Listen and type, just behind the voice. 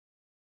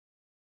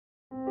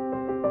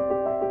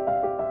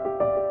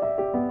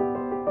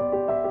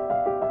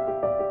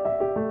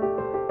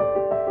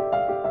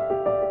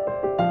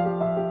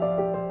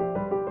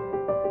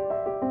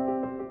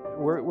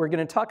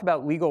going to talk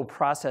about legal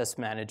process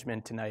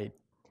management tonight.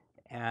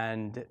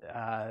 And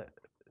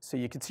so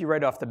you can see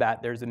right off the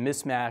bat, there's a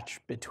mismatch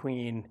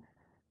between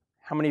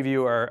how many of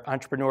you are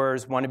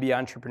entrepreneurs, want to be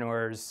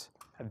entrepreneurs,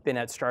 have been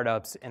at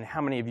startups, and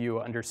how many of you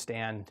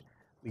understand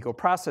legal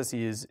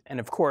processes. And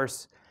of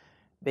course,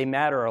 they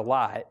matter a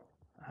lot.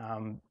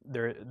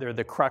 They're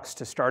the crux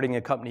to starting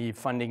a company,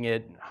 funding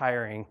it,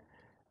 hiring.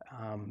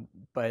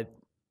 But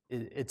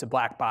it's a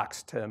black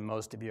box to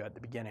most of you at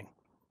the beginning.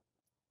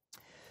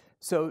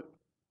 So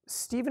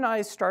Steve and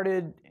I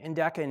started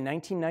Endeca in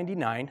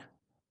 1999,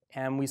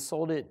 and we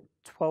sold it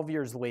 12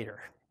 years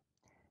later,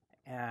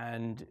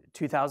 and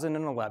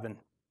 2011.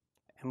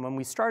 And when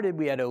we started,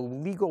 we had a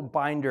legal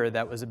binder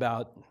that was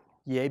about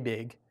yay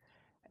big,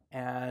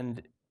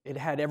 and it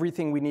had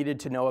everything we needed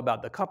to know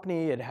about the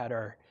company. It had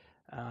our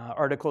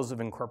articles of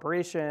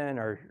incorporation,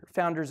 our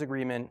founders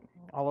agreement,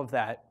 all of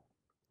that.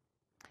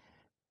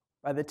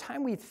 By the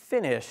time we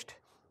finished,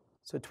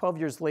 so 12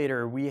 years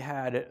later, we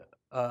had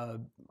a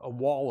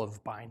wall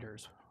of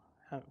binders.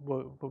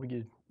 What would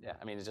you? Yeah,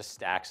 I mean, it's just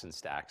stacks and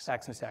stacks.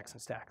 Stacks and stacks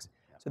and stacks.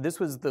 Yeah. So this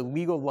was the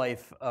legal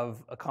life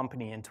of a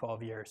company in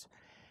 12 years.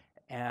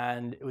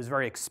 And it was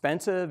very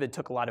expensive. It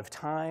took a lot of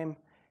time.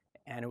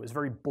 And it was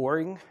very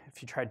boring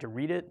if you tried to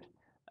read it.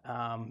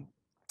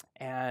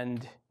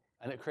 And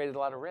it created a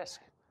lot of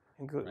risk.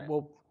 Right?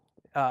 Well,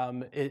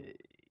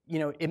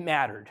 it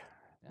mattered.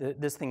 Yeah.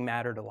 This thing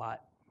mattered a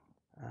lot.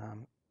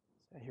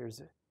 So here's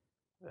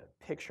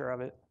a picture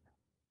of it.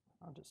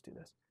 I'll just do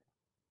this.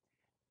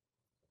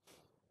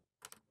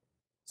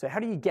 So how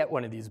do you get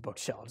one of these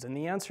bookshelves? And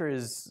the answer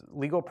is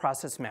legal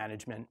process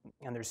management.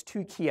 And there's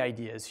two key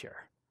ideas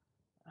here.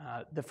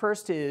 The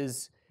first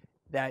is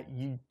that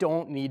you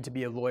don't need to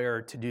be a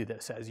lawyer to do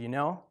this, as you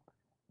know.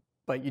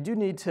 But you do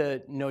need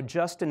to know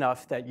just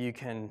enough that you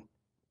can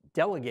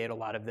delegate a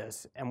lot of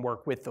this and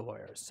work with the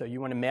lawyers. So you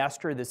want to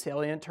master the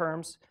salient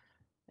terms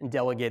and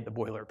delegate the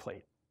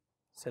boilerplate.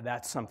 So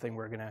that's something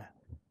we're going to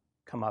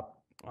come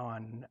up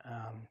on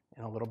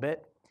in a little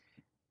bit.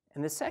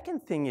 And the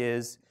second thing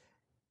is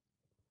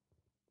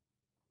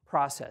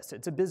process.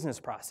 It's a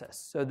business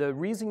process. So the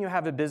reason you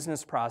have a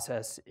business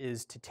process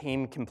is to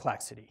tame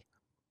complexity.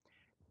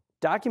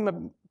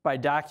 Document by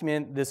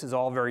document, this is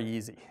all very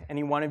easy.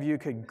 Any one of you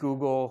could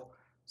Google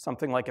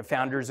something like a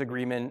founder's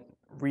agreement,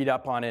 read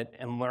up on it,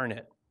 and learn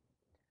it.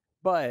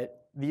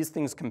 But these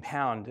things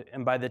compound,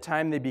 and by the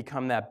time they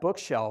become that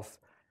bookshelf,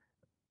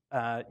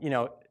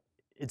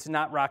 it's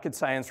not rocket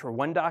science for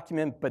one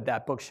document, but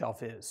that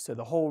bookshelf is. So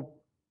the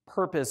whole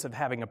purpose of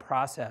having a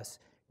process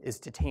is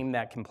to tame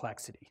that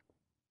complexity.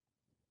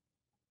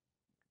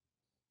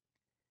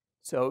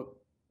 So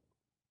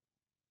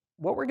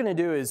what we're going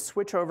to do is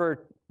switch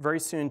over very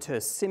soon to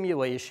a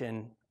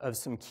simulation of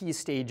some key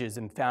stages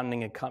in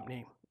founding a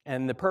company.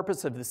 And the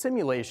purpose of the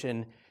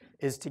simulation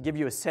is to give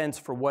you a sense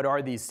for what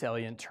are these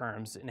salient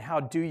terms and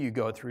how do you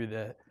go through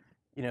the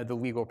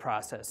legal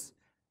process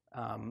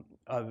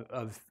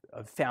of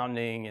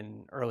founding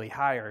and early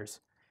hires.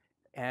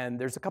 And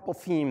there's a couple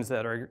themes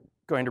that are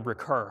going to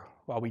recur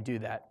while we do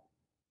that.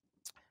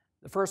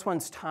 The first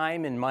one's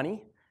time and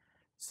money.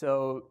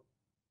 So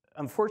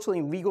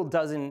unfortunately, legal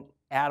doesn't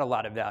add a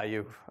lot of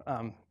value.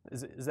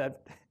 Is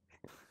that,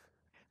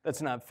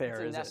 that's not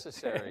fair, it's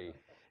necessary.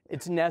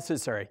 It's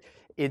necessary.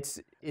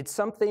 It's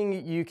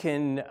something you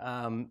can,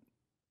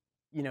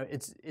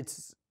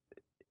 it's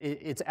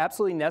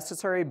absolutely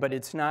necessary, but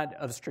it's not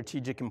of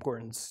strategic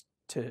importance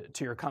to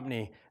your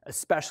company,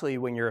 especially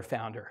when you're a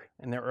founder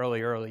in the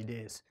early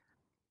days.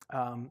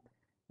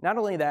 Not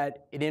only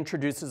that, it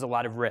introduces a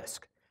lot of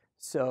risk.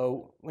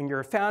 So when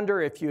you're a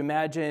founder, if you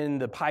imagine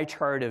the pie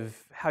chart of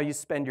how you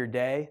spend your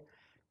day,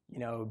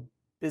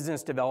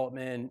 business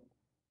development,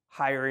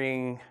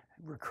 hiring,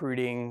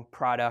 recruiting,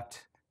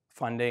 product,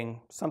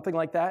 funding, something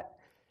like that.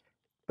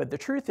 But the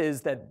truth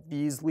is that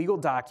these legal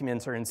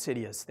documents are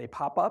insidious. They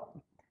pop up,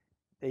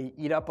 they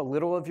eat up a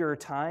little of your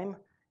time,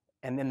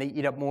 and then they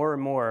eat up more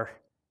and more,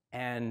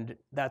 and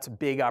that's a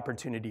big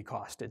opportunity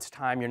cost. It's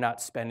time you're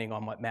not spending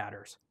on what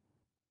matters.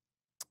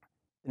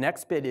 The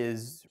next bit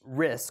is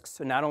risk.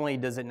 So not only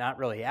does it not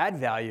really add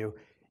value,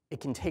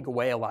 it can take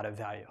away a lot of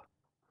value.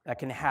 That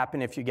can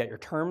happen if you get your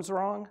terms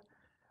wrong,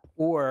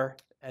 or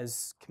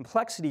as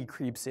complexity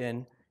creeps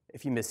in,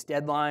 if you miss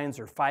deadlines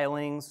or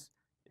filings,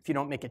 if you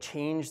don't make a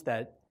change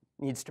that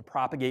needs to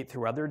propagate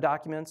through other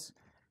documents.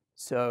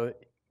 So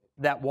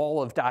that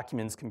wall of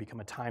documents can become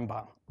a time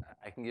bomb.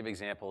 I can give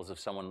examples of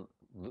someone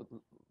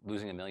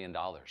losing $1 million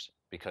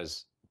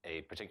because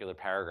a particular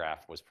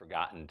paragraph was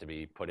forgotten to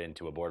be put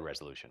into a board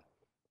resolution.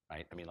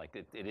 Right? I mean, like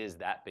it is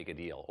that big a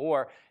deal.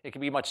 Or it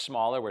can be much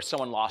smaller, where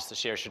someone lost the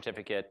share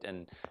certificate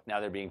and now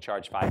they're being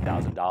charged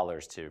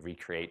 $5,000 to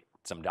recreate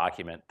some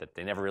document that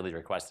they never really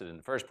requested in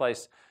the first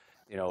place.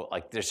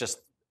 There's just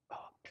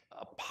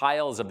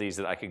piles of these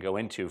that I could go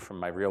into from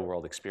my real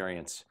world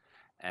experience.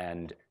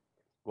 And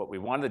what we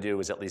wanted to do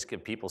is at least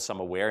give people some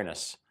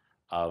awareness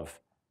of,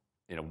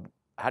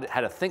 how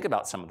to think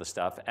about some of the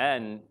stuff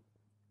and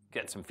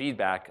get some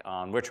feedback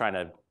on, we're trying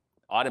to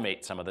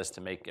automate some of this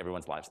to make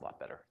everyone's lives a lot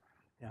better.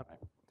 Yep. Right.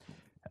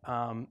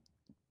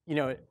 You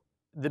know,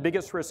 the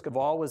biggest risk of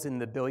all was in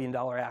the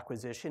billion-dollar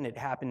acquisition. It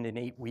happened in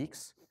 8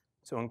 weeks.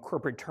 So in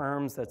corporate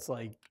terms, that's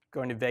like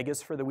going to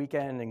Vegas for the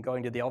weekend and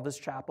going to the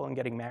Elvis Chapel and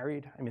getting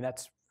married. I mean,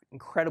 that's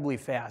incredibly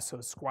fast. So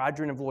a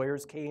squadron of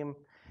lawyers came,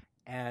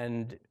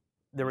 and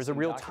there was a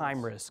real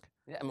time risk.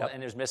 Yeah,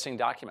 and there's missing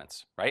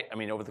documents, right? I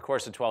mean, over the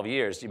course of 12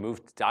 years, you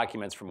moved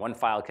documents from one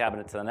file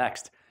cabinet to the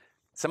next.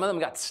 Some of them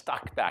got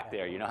stuck back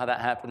there. You know how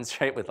that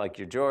happens, right? With like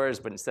your drawers,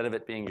 but instead of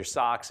it being your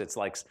socks, it's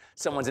like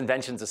someone's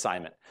inventions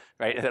assignment,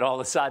 right? And then all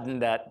of a sudden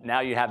that now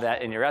you have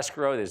that in your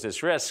escrow, there's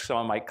this risk.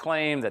 Someone might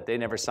claim that they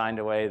never signed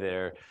away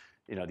their,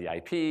 you know, the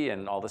IP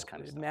and all this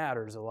kind of stuff. It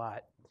matters a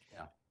lot.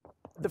 Yeah.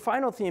 The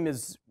final theme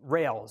is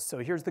Rails. So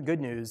here's the good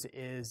news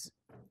is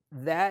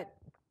that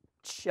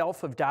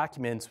shelf of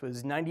documents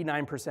was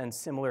 99%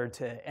 similar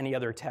to any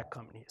other tech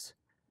companies.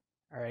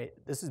 All right,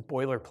 this is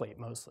boilerplate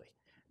mostly.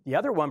 The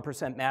other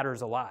 1%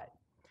 matters a lot.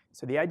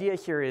 So the idea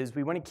here is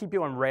we want to keep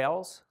you on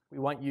Rails. We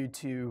want you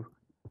to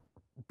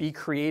be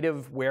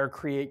creative where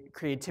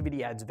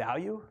creativity adds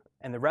value.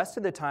 And the rest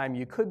of the time,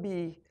 you could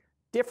be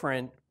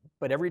different,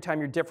 but every time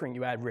you're different,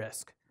 you add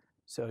risk.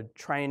 So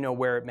try and know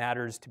where it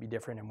matters to be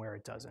different and where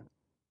it doesn't.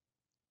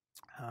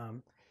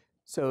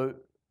 So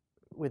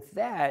with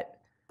that,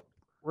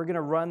 we're going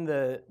to run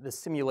the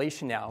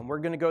simulation now. And we're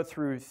going to go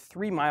through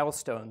 3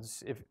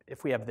 milestones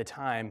if we have the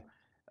time.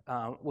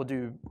 We'll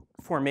do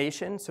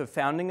formation, so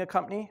founding a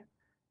company,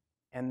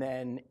 and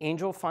then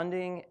angel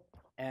funding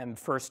and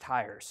first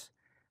hires.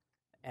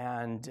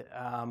 And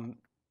I'll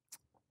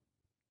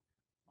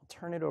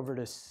turn it over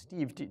to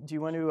Steve. Do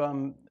you want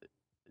to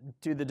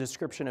do the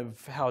description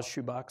of how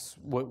Shoebox,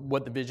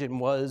 what the vision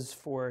was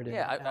for it?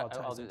 Yeah,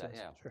 I'll do that,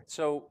 yeah. Sure.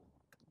 So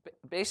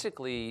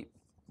basically,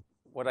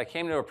 what I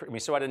came to,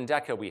 so at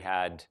Endeca we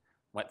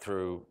went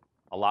through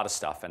a lot of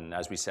stuff, and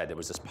as we said, there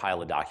was this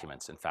pile of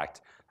documents. In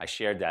fact, I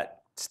shared that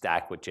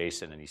stack with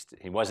Jason, and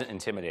he wasn't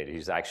intimidated.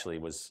 He actually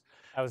was.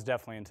 I was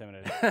definitely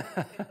intimidated.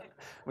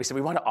 We said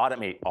we want to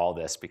automate all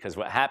this because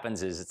what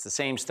happens is it's the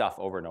same stuff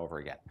over and over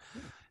again.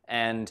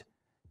 And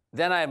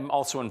then I'm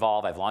also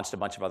involved. I've launched a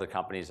bunch of other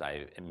companies.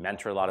 I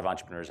mentor a lot of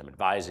entrepreneurs. I'm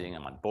advising.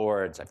 I'm on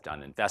boards. I've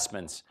done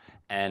investments.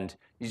 And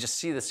you just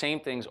see the same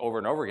things over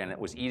and over again. It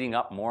was eating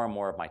up more and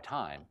more of my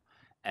time.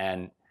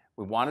 And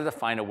we wanted to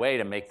find a way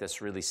to make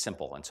this really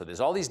simple. And so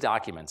there's all these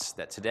documents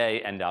that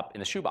today end up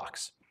in a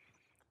shoebox,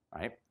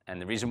 right? And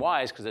the reason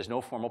why is because there's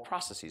no formal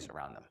processes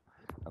around them,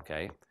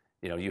 okay?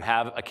 You know, you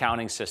have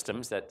accounting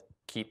systems that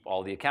keep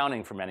all the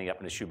accounting from ending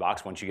up in a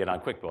shoebox once you get on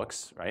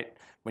QuickBooks, right?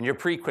 When you're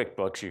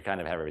pre-QuickBooks, you kind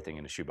of have everything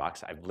in a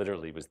shoebox. I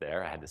literally was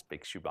there. I had this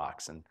big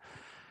shoebox, and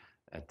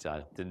it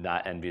did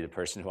not envy the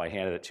person who I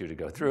handed it to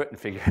go through it and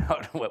figure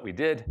out what we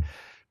did.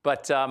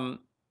 But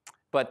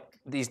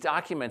these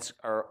documents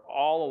are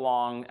all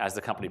along as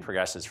the company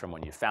progresses from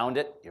when you found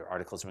it, your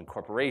articles of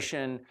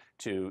incorporation,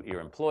 to your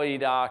employee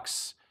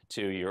docs,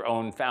 to your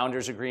own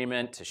founder's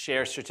agreement, to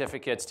share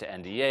certificates, to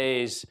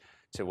NDAs,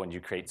 to when you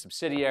create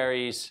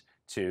subsidiaries,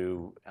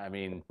 to, I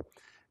mean,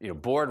 you know,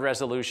 board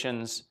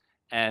resolutions.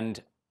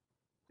 And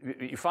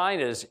what you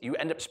find is you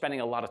end up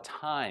spending a lot of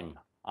time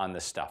on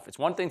this stuff. It's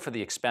one thing for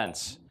the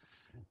expense,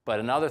 but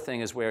another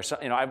thing is where,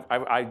 you know,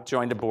 I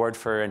joined a board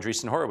for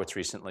Andreessen Horowitz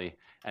recently,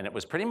 and it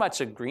was pretty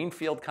much a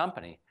greenfield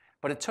company,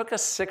 but it took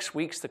us 6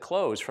 weeks to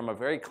close from a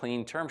very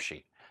clean term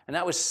sheet. And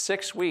that was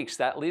 6 weeks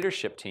that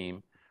leadership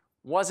team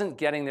wasn't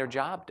getting their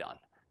job done.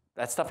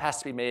 That stuff has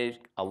to be made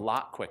a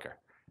lot quicker,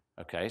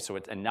 okay? So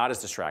and not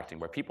as distracting,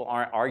 where people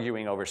aren't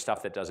arguing over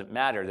stuff that doesn't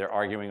matter, they're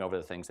arguing over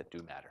the things that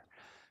do matter.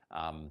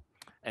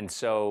 And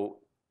so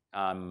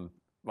why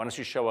don't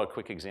you show a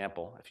quick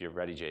example, if you're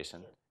ready,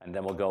 Jason, and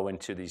then we'll go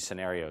into these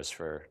scenarios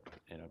for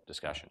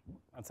discussion.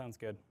 That sounds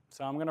good.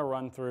 So I'm going to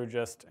run through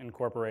just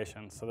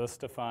incorporation. So this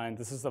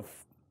is the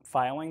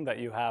filing that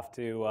you have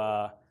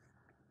to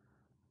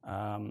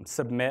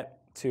submit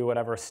to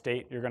whatever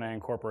state you're going to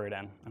incorporate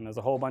in. And there's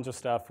a whole bunch of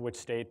stuff. Which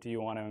state do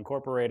you want to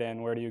incorporate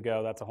in? Where do you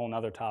go? That's a whole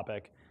nother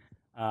topic.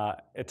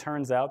 It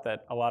turns out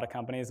that a lot of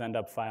companies end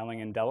up filing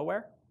in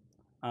Delaware.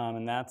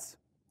 And that's...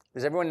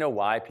 Does everyone know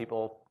why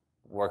people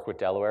work with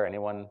Delaware?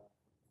 Anyone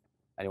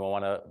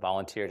want to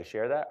volunteer to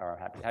share that? Or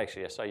happy?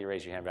 Actually, I saw you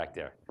raise your hand back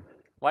there.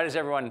 Why does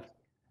everyone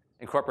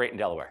incorporate in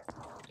Delaware?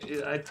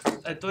 I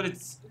thought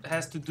it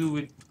has to do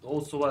with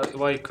also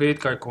why credit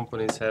card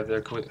companies have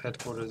their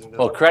headquarters in Delaware.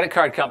 Well, credit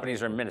card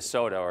companies are in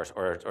Minnesota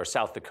or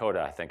South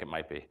Dakota, I think it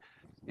might be.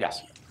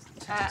 Yes?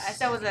 I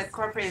saw with the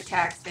corporate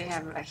tax, they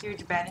have a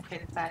huge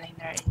benefit filing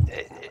there.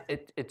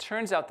 It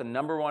turns out the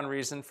 #1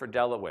 reason for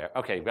Delaware.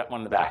 Okay, you've got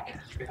one in the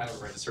back. We have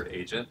a registered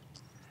agent.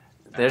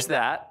 There's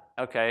that.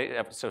 Okay,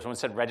 so someone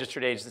said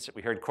registered agents.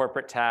 We heard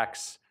corporate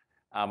tax.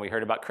 We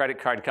heard about credit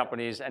card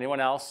companies. Anyone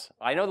else?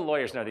 I know the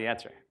lawyers know the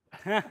answer.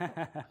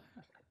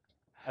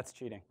 That's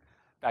cheating.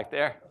 Back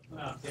there?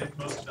 Yeah,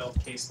 most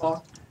of case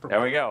law.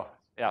 There we go.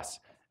 Yes.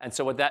 And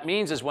so what that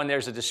means is when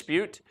there's a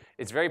dispute,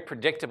 it's very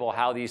predictable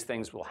how these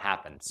things will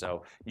happen.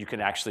 So you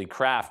can actually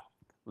craft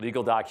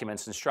legal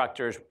documents and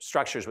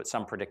structures with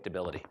some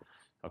predictability.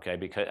 Okay,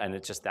 and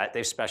it's just that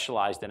they've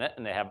specialized in it,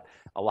 and they have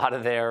a lot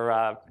of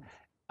their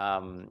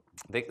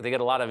they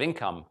get a lot of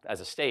income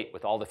as a state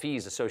with all the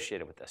fees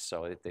associated with this.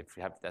 So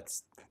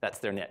that's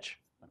their niche.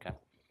 Okay.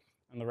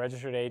 And the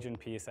registered agent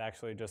piece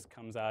actually just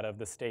comes out of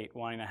the state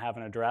wanting to have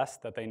an address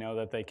that they know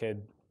that they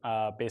could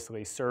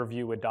basically serve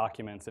you with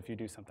documents if you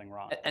do something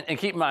wrong. And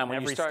keep in mind, when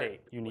Every you start,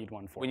 state, you need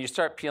one for. when you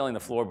start peeling the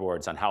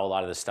floorboards on how a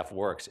lot of this stuff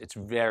works, it's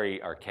very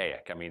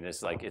archaic. I mean,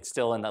 it's like, it's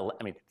still in the,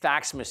 I mean,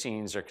 fax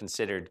machines are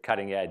considered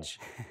cutting edge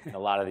in a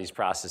lot of these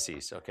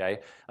processes, okay?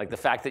 Like the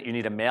fact that you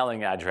need a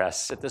mailing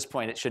address, at this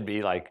point, it should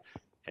be like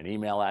an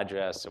email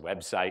address, a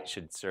website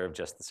should serve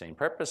just the same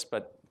purpose,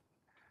 but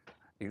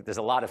there's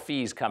a lot of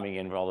fees coming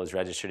in for all those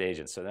registered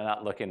agents, so they're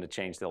not looking to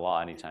change the law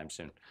anytime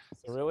soon.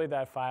 So really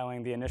that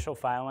filing, the initial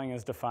filing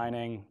is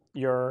defining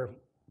your,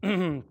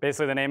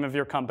 basically the name of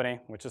your company,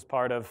 which is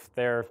part of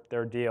their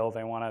deal.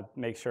 They want to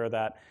make sure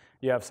that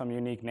you have some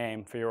unique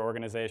name for your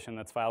organization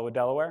that's filed with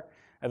Delaware.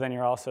 And then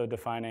you're also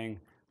defining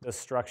the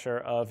structure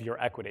of your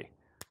equity.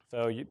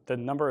 So the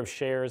number of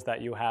shares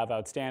that you have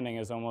outstanding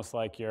is almost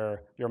like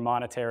your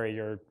monetary,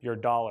 your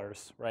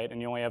dollars, right?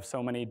 And you only have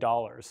so many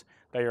dollars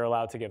that you're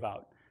allowed to give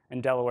out.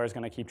 And Delaware is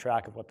going to keep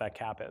track of what that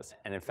cap is.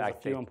 And in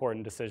fact, a few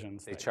important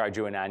decisions. They charge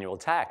you an annual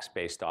tax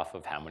based off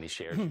of how many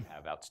shares you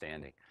have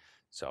outstanding.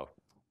 So,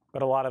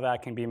 but a lot of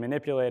that can be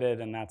manipulated,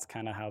 and that's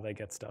kind of how they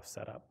get stuff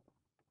set up.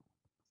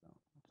 So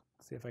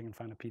let's see if I can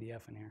find a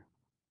PDF in here.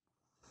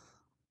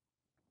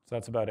 So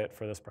that's about it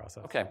for this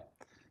process. okay.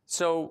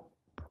 So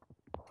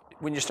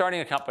when you're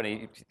starting a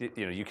company,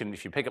 you can,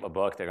 if you pick up a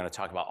book, they're going to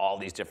talk about all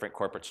these different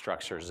corporate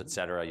structures, et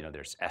cetera.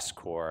 There's S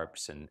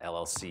corps and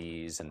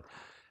LLCs, and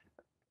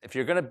if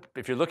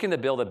you're looking to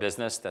build a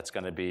business that's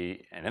going to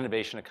be an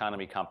innovation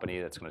economy company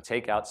that's going to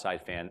take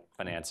outside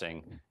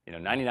financing,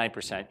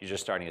 99% you're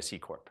just starting a C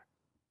corp,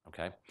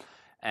 okay?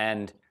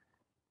 And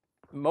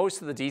most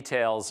of the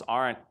details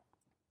aren't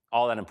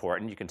all that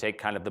important. You can take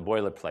kind of the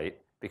boilerplate,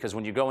 because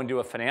when you go and do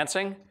a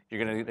financing,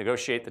 you're going to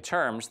negotiate the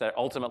terms that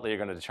ultimately are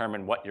going to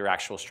determine what your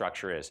actual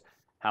structure is,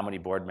 how many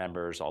board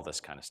members, all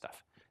this kind of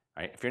stuff.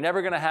 Right? If you're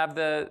never going to have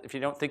if you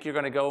don't think you're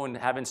going to go and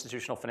have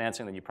institutional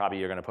financing, then you're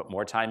going to put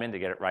more time in to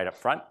get it right up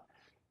front.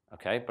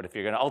 Okay? But if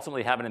you're going to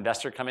ultimately have an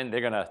investor come in,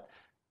 they're going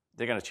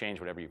to change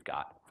whatever you've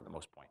got for the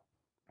most part,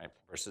 right?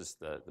 Versus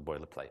the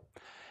boilerplate.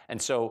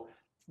 And so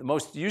the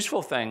most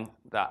useful thing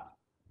that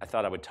I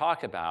thought I would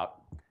talk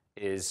about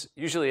is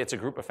usually it's a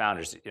group of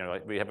founders.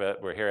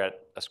 We're here at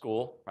a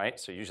school, right?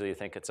 So usually you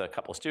think it's a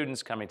couple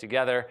students coming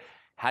together.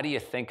 How do you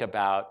think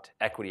about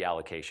equity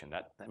allocation?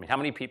 How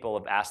many people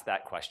have asked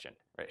that question?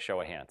 Right?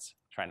 Show of hands,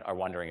 are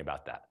wondering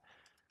about that.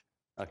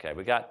 Okay,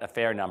 we got a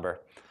fair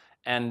number.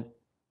 And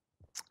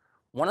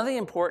one of the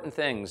important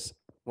things,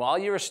 while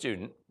you're a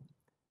student,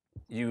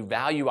 you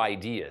value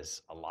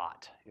ideas a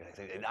lot.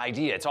 An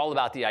idea, it's all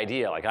about the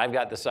idea. Like, I've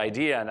got this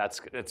idea, and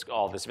it's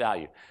all this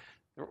value.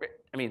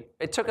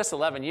 It took us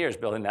 11 years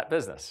building that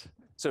business.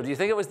 So do you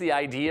think it was the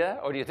idea,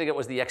 or do you think it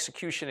was the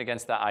execution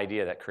against the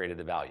idea that created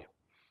the value?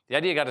 The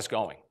idea got us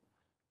going,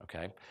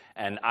 okay?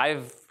 And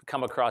I've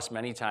come across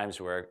many times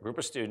where a group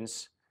of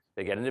students,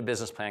 they get into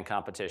business plan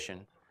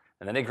competition,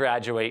 and then they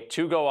graduate.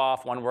 Two go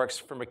off. One works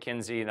for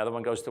McKinsey. Another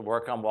one goes to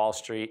work on Wall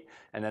Street.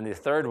 And then the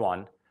third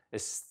one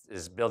is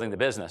building the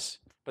business.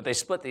 But they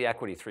split the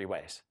equity 3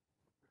 ways,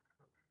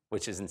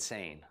 which is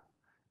insane,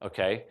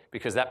 okay?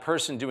 Because that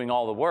person doing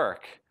all the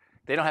work,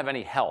 they don't have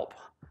any help.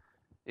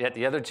 Yet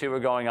the other 2 are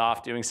going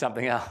off doing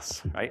something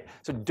else, right?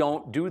 So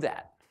don't do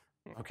that,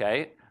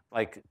 okay?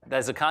 Like,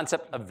 there's a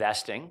concept of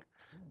vesting,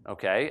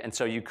 okay? And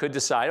so you could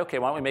decide, okay,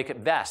 why don't we make it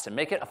vest, and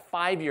make it a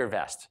 5-year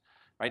vest,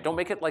 right? Don't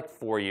make it like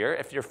 4-year.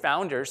 If your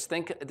founders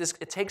think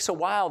it takes a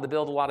while to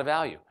build a lot of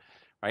value,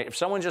 right? If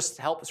someone just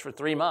helps for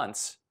 3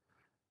 months,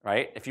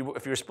 right? If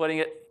you're splitting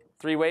it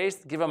 3 ways,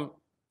 give them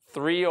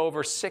 3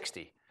 over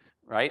 60,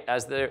 right?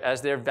 As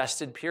their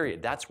vested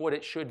period. That's what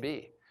it should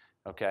be,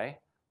 okay?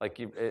 Like,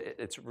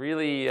 it's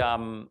really,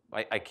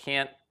 I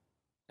can't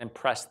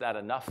impress that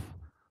enough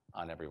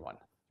on everyone.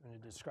 I'm going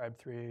to describe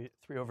 3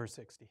 over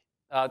 60.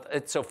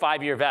 So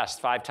 5-year vest,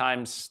 5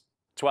 times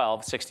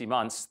 12, 60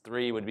 months.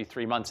 3 would be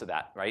 3 months of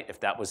that, right? If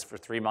that was for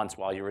 3 months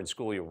while you were in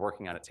school, you were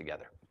working on it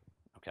together,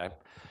 okay?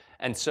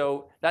 And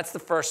so that's the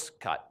first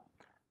cut.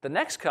 The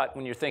next cut,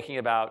 when you're thinking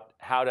about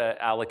how to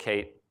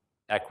allocate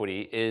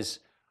equity,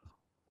 is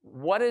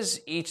what is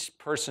each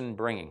person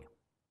bringing,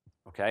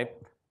 okay?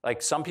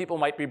 Like, some people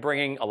might be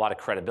bringing a lot of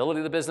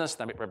credibility to the business.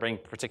 They might bring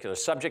particular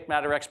subject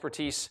matter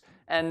expertise.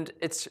 And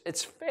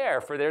it's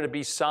fair for there to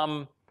be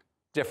some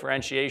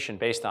differentiation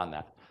based on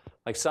that.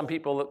 Like, some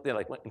people,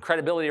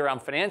 credibility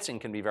around financing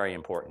can be very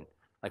important.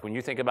 Like, when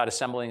you think about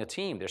assembling a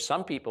team, there's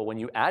some people, when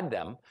you add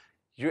them,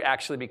 you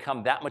actually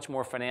become that much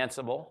more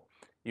financeable.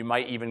 You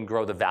might even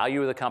grow the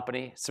value of the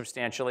company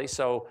substantially.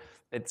 So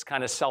it's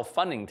kind of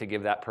self-funding to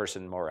give that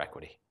person more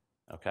equity,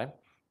 okay?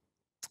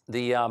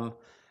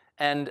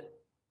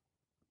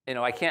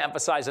 I can't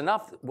emphasize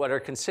enough, what are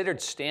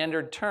considered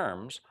standard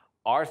terms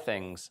are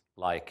things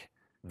like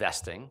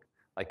vesting.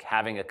 Like,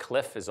 having a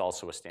cliff is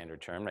also a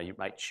standard term. Now, you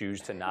might choose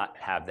to not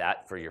have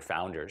that for your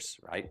founders,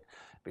 right?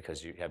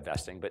 Because you have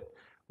vesting. But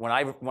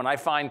when I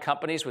find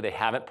companies where they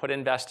haven't put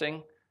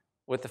investing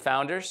with the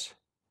founders,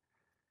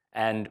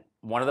 and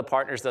one of the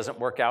partners doesn't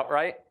work out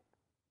right,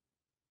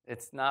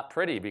 it's not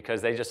pretty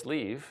because they just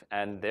leave,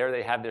 and there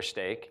they have their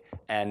stake,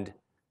 and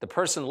the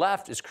person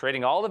left is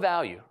creating all the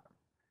value,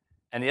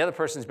 and the other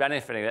person's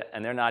benefiting it,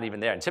 and they're not even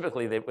there. And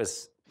typically, it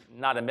was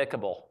not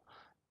amicable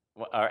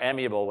or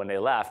amiable when they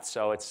left,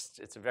 so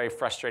it's a very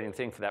frustrating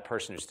thing for that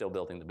person who's still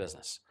building the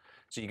business.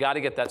 So you got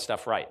to get that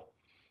stuff right.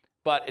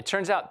 But it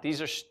turns out these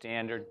are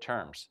standard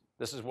terms.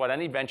 This is what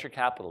any venture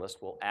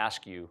capitalist will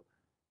ask you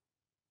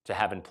to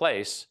have in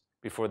place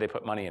before they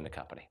put money in the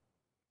company.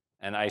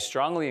 And I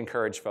strongly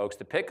encourage folks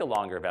to pick a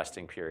longer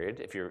vesting period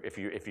if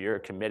you're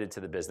committed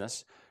to the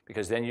business,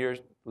 because then you're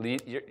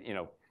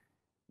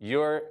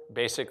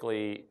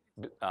basically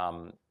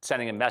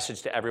sending a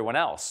message to everyone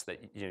else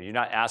that you're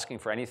not asking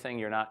for anything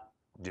you're not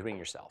doing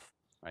yourself,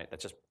 right?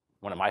 That's just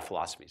one of my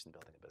philosophies in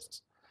building a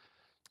business.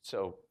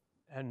 So.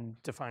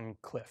 And define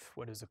cliff.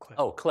 What is a cliff?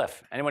 Oh,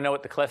 cliff. Anyone know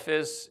what the cliff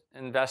is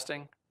in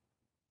investing?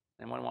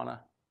 Anyone want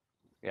to?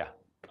 Yeah.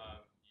 You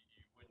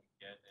wouldn't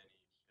get any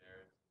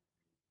shares in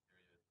the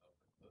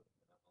period of the cliff,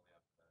 and that's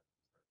only after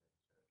that you start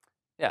getting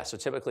shares. Yeah, so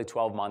typically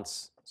 12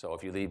 months. So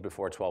if you leave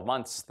before 12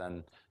 months,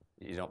 then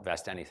you don't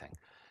vest anything.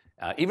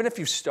 Even if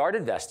you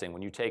started vesting,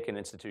 when you take an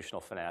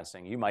institutional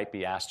financing, you might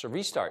be asked to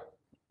restart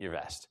your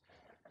vest.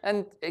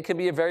 And it could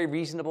be a very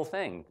reasonable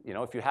thing.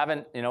 If you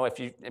haven't,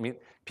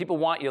 people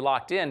want you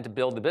locked in to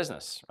build the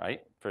business,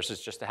 right?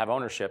 Versus just to have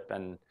ownership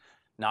and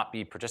not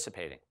be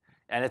participating.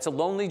 And it's a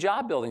lonely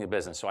job building a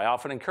business. So I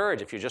often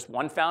encourage, if you're just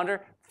one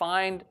founder,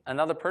 find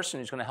another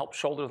person who's going to help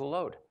shoulder the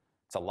load.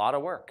 It's a lot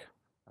of work,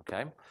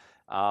 okay?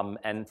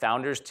 And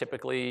founders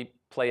typically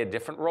play a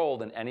different role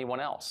than anyone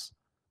else,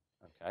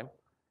 okay?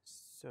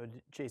 So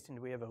Jason,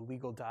 do we have a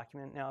legal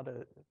document now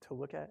to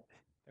look at?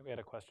 I think we had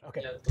a question.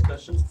 Okay. Yeah, the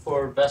question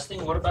for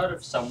vesting, what about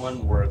if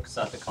someone works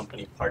at the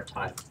company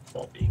part-time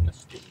while being a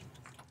student?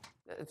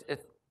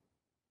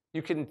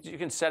 You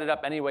can set it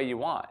up any way you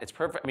want. It's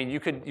perfect. I mean, you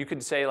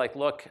could say, like,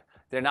 look,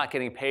 they're not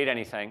getting paid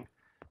anything,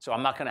 so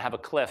I'm not going to have a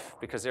cliff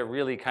because they're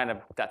really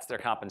that's their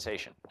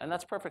compensation. And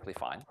that's perfectly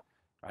fine,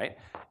 right?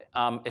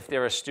 If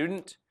they're a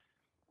student,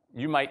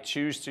 you might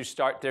choose to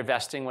start their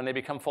vesting when they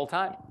become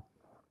full-time,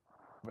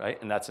 right?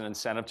 And that's an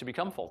incentive to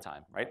become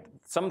full-time, right?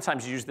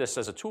 Sometimes you use this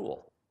as a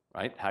tool,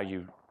 right? How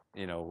you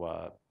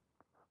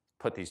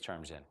put these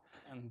terms in.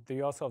 And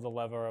you also have the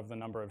lever of the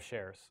number of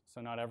shares.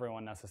 So not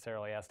everyone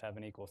necessarily has to have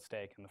an equal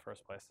stake in the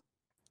first place.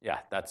 Yeah,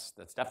 that's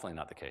definitely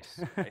not the case.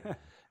 Right?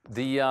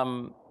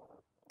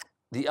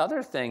 The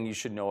other thing you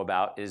should know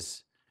about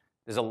is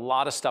there's a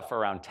lot of stuff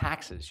around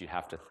taxes. You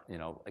have to,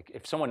 like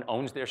if someone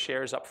owns their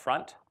shares up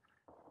front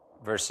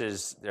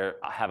versus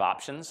have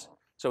options.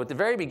 So at the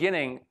very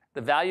beginning,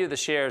 the value of the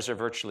shares are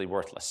virtually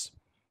worthless.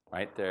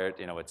 Right?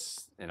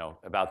 It's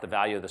about the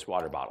value of this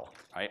water bottle,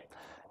 right?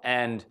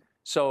 And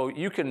so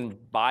you can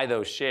buy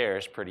those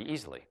shares pretty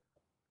easily.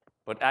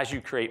 But as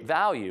you create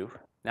value,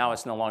 now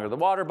it's no longer the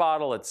water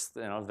bottle, it's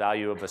the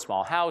value of a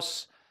small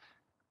house.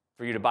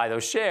 For you to buy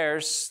those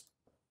shares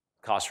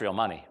costs real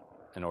money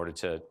in order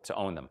to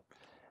own them.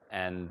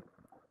 And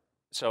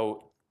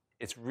so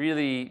it's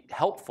really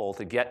helpful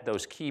to get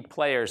those key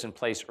players in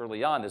place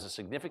early on. There's a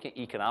significant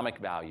economic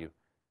value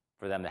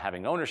for them to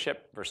having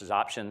ownership versus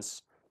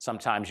options.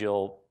 Sometimes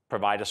you'll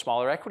provide a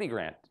smaller equity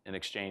grant in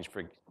exchange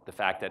for the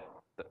fact that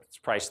it's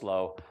priced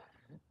low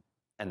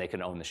and they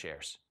can own the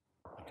shares,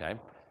 okay?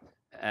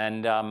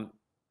 And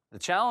the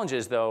challenge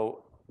is,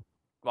 though,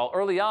 while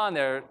early on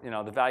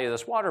the value of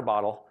this water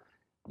bottle,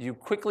 you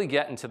quickly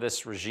get into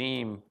this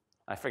regime.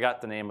 I forgot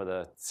the name of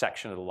the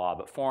section of the law,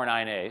 but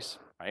 409As,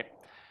 right?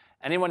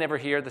 Anyone ever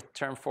hear the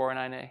term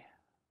 409A?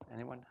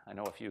 Anyone? I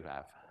know a few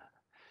have.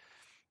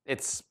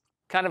 It's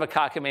kind of a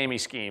cockamamie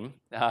scheme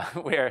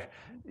where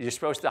you're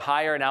supposed to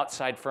hire an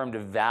outside firm to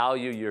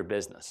value your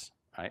business,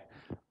 right?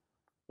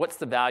 What's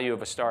the value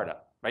of a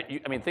startup, right?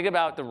 Think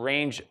about the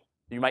range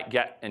you might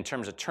get in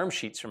terms of term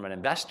sheets from an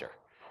investor,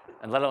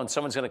 and let alone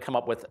someone's going to come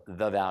up with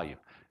the value.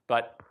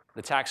 But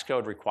the tax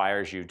code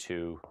requires you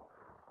to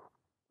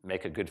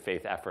make a good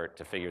faith effort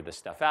to figure this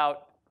stuff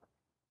out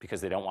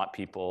because they don't want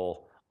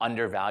people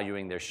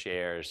undervaluing their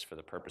shares for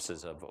the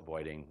purposes of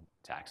avoiding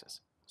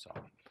taxes. So.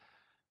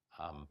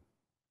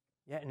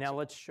 Yeah, now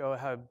let's show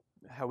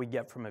how we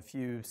get from a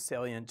few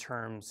salient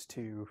terms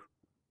to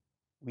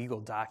legal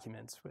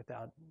documents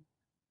without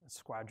a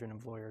squadron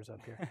of lawyers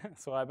up here.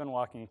 So I've been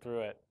walking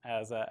through it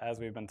as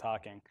we've been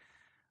talking.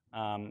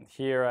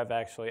 Here I've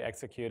actually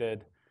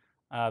executed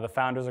the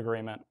founders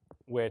agreement,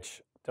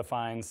 which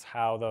defines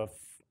how the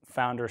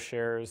founder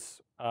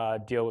shares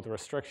deal with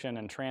restriction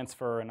and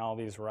transfer and all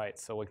these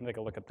rights. So we can take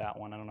a look at that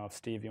one. I don't know if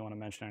Steve, you want to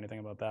mention anything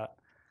about that?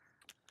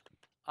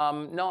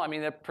 No,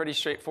 they're pretty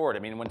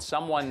straightforward. When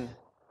someone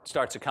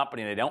starts a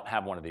company and they don't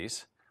have one of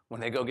these, when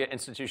they go get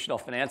institutional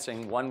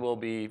financing, one will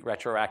be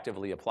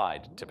retroactively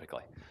applied,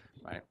 typically,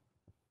 right?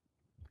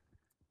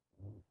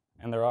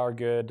 And there are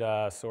good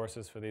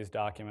sources for these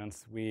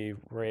documents. We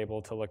were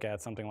able to look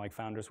at something like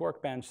Founders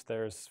Workbench.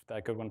 There's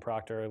that Goodwin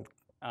Procter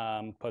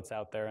puts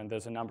out there, and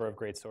there's a number of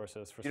great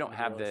sources for You some don't of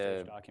have the early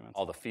stage documents.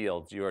 all the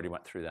fields. You already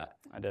went through that.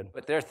 I did.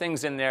 But there are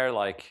things in there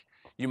like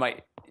you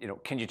might,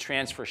 can you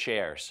transfer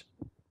shares,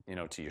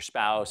 to your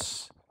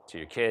spouse, to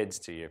your kids,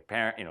 to your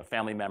parent,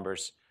 family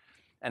members.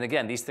 And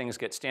again, these things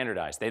get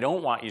standardized. They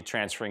don't want you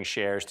transferring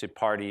shares to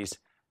parties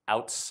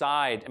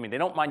outside. I mean, they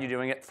don't mind you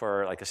doing it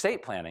for like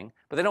estate planning,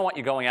 but they don't want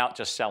you going out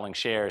just selling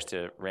shares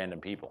to random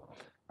people,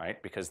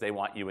 right? Because they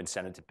want you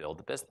incented to build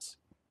the business,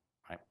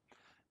 right?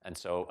 And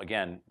so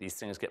again, these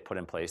things get put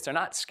in place. They're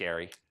not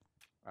scary,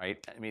 right?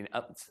 I mean,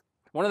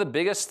 one of the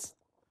biggest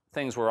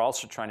things we're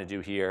also trying to do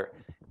here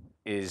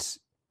is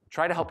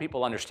try to help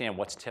people understand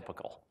what's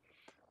typical,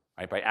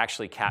 right? By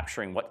actually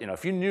capturing what,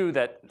 if you knew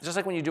that, just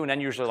like when you do an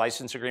end user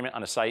license agreement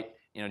on a site,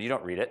 you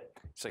don't read it.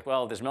 It's like,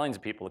 well, there's millions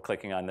of people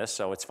clicking on this,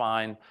 so it's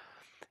fine.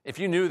 If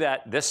you knew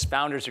that this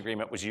founders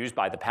agreement was used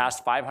by the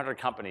past 500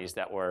 companies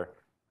that were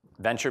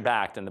venture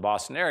backed in the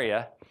Boston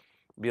area,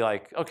 be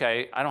like,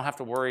 okay, I don't have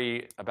to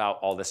worry about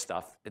all this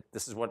stuff.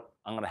 This is what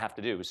I'm going to have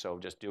to do, so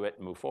just do it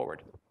and move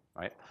forward,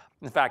 right?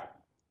 In fact,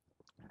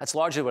 that's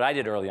largely what I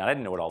did early on. I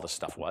didn't know what all this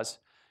stuff was.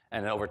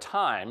 And then over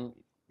time,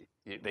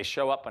 they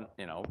show up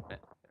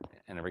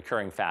in a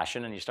recurring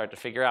fashion, and you start to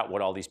figure out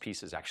what all these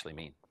pieces actually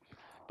mean.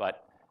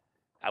 But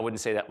I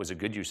wouldn't say that was a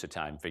good use of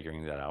time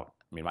figuring that out.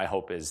 I mean, my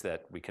hope is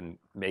that we can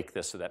make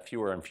this so that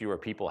fewer and fewer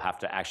people have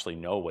to actually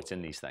know what's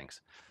in these things,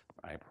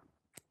 right?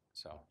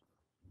 So,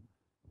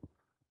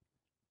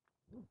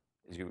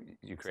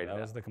 you created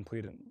that. Was the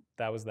completed.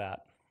 That was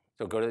that.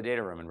 So go to the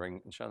data room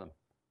and show them.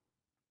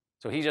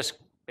 So he just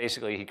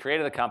basically he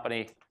created the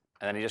company,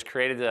 and then he just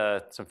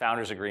created some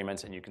founders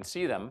agreements, and you can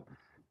see them.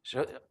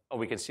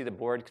 We can see the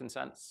board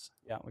consents.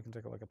 Yeah, we can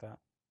take a look at that.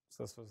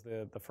 So this was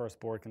the first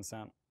board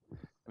consent.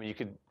 I mean, you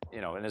could,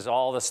 and there's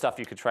all the stuff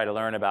you could try to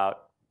learn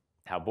about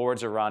how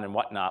boards are run and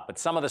whatnot, but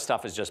some of the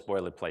stuff is just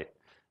boilerplate.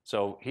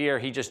 So here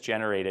he just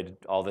generated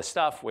all this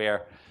stuff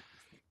where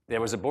there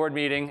was a board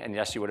meeting, and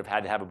yes, you would have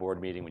had to have a board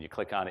meeting. When you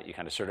click on it, you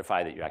kind of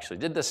certify that you actually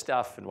did this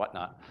stuff and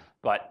whatnot.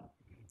 But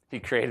he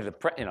created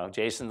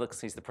Jason looks,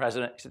 he's the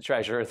president, he's the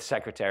treasurer, the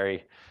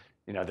secretary.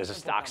 There's a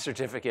stock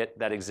certificate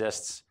that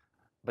exists.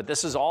 But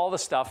this is all the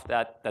stuff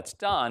that's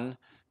done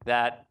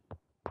that,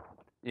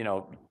 you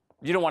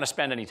don't want to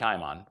spend any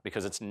time on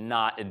because it's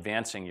not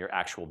advancing your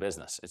actual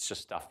business. It's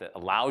just stuff that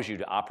allows you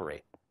to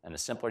operate. And the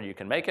simpler you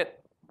can make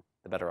it,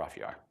 the better off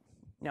you are.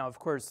 Now, of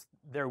course,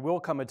 there will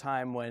come a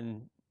time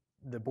when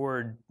the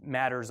board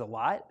matters a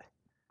lot,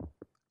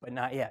 but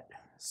not yet.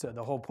 So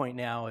the whole point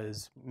now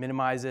is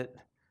minimize it.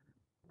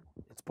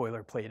 It's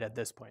boilerplate at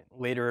this point.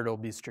 Later, it'll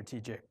be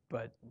strategic,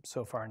 but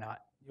so far not.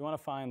 You want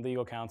to find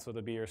legal counsel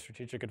to be your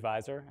strategic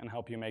advisor and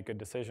help you make good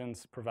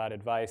decisions, provide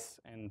advice,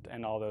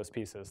 and all those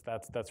pieces.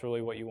 That's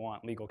really what you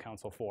want legal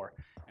counsel for.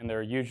 And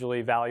they're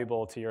usually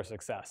valuable to your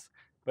success.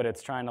 But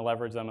it's trying to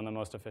leverage them in the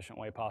most efficient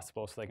way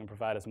possible so they can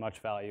provide as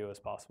much value as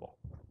possible.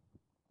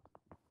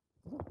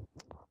 Is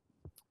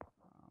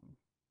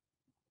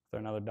there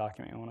another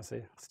document you want to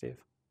see, Steve?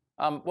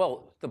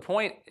 Well, the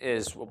point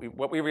is,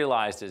 what we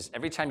realized is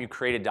every time you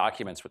created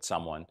documents with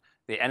someone,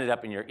 they ended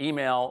up in your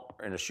email,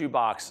 or in a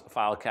shoebox, a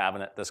file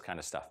cabinet, this kind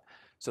of stuff.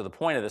 So the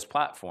point of this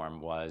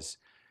platform was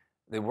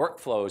the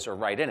workflows are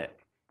right in it.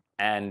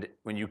 And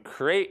when you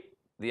create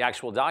the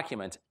actual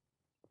document,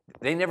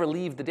 they never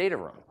leave the data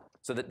room.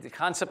 So that the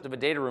concept of a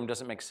data room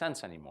doesn't make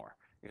sense anymore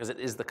because it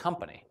is the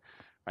company.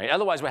 Right?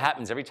 Otherwise, what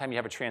happens every time you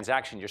have a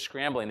transaction, you're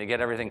scrambling to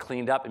get everything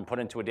cleaned up and put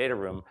into a data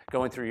room,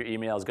 going through your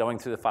emails, going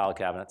through the file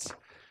cabinets.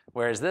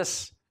 Whereas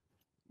this,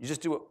 you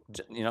just do it,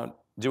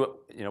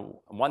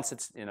 once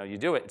it's, you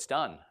do it, it's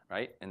done,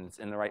 right? And it's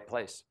in the right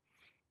place.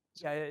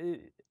 Yeah,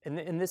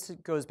 and this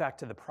goes back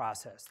to the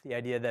process, the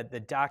idea that the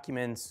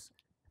documents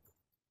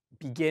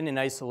begin in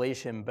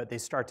isolation, but they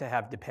start to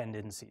have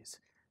dependencies.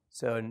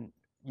 So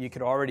you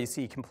could already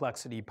see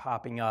complexity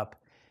popping up.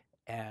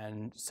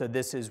 And so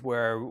this is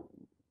where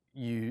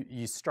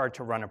you start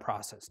to run a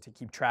process to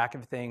keep track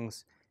of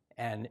things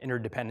and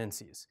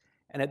interdependencies.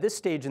 And at this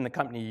stage in the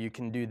company, you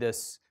can do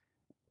this,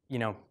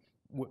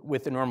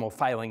 with the normal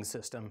filing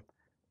system.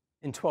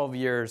 In 12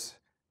 years,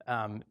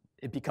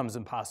 it becomes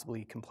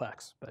impossibly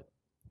complex, but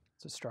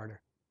it's a starter.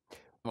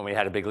 Well, we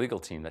had a big legal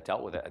team that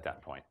dealt with it at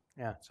that point.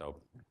 Yeah.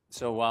 So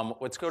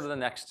let's go to the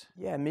next.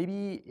 Yeah,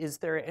 maybe is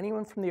there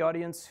anyone from the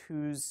audience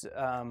who's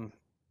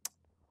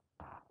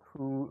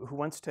who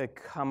wants to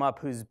come up,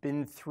 who's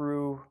been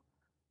through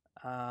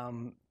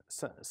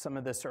some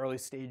of this early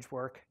stage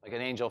work? Like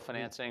an angel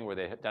financing where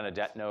they had done a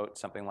debt note,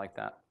 something like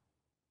that?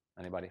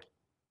 Anybody?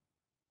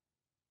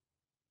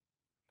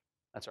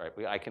 That's all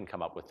right. I can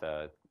come up with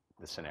the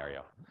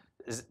scenario.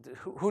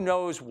 Who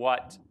knows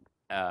what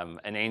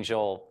an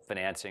angel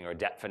financing or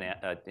debt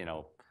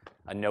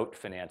a note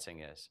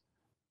financing is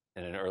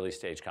in an early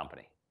stage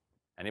company?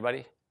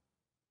 Anybody?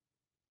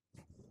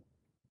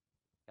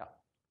 Yeah.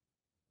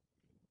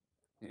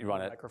 You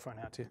want to? Microphone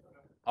out too.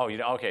 Oh,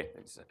 okay.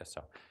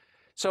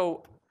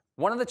 So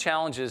one of the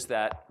challenges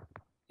that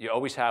you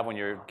always have when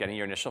you're getting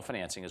your initial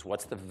financing is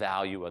what's the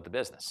value of the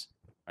business,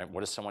 right?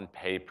 What does someone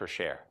pay per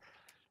share?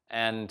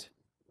 And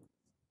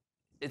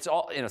it's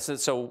all,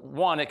 so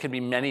one, it could be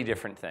many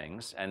different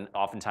things, and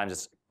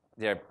oftentimes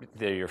they're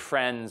your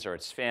friends or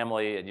it's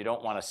family, and you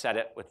don't want to set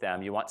it with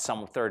them. You want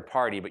some third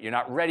party, but you're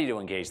not ready to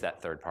engage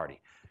that third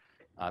party.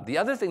 The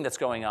other thing that's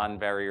going on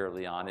very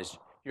early on is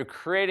you're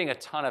creating a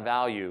ton of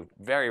value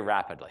very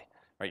rapidly,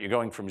 right? You're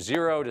going from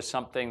zero to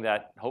something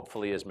that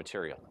hopefully is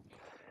material.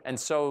 And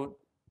so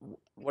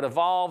what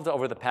evolved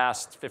over the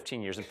past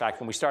 15 years, in fact,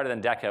 when we started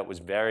Endeca, it was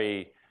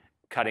very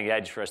cutting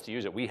edge for us to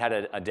use it. We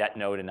had a debt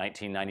note in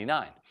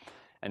 1999.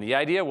 And the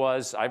idea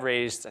was, I've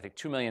raised, I think,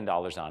 $2 million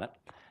on it.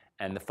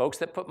 And the folks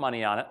that put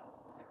money on it,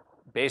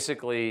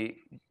 basically,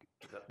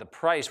 the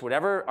price,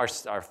 whatever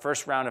our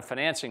first round of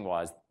financing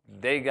was,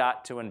 they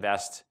got to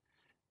invest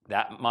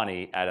that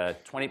money at a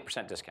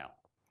 20% discount.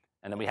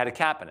 And then we had a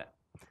cap in it.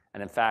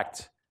 And in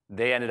fact,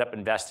 they ended up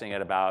investing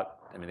at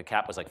about, the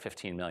cap was like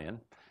 15 million.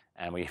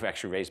 And we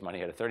actually raised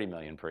money at a 30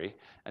 million pre.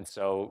 And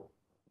so,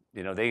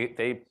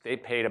 they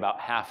paid about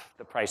half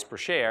the price per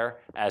share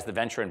as the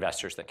venture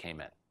investors that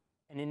came in.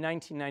 And in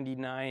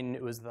 1999,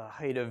 it was the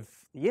height of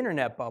the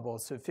internet bubble,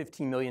 so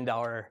 $15 million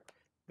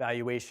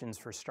valuations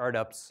for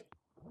startups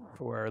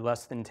for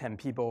less than 10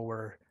 people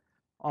were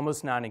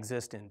almost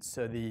non-existent.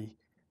 So the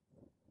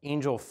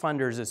angel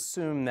funders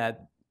assumed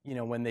that,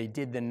 when they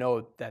did the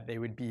note, that they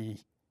would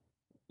be,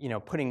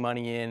 putting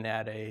money in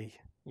at a,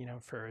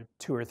 for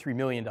a $2 or $3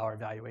 million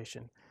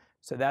valuation.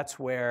 So that's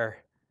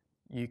where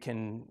you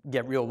can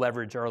get real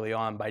leverage early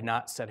on by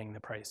not setting the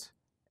price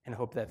and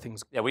hope that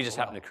things Yeah, we just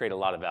happen to create a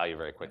lot of value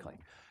very quickly.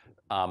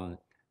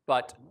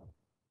 But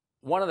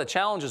one of the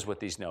challenges with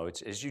these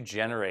notes is you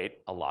generate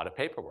a lot of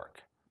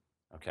paperwork,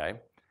 okay?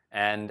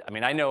 And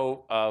I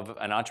know of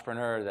an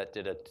entrepreneur that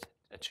did a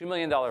 $2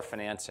 million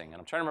financing, and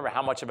I'm trying to remember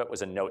how much of it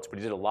was in notes, but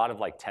he did a lot of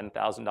like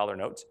 $10,000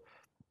 notes.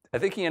 I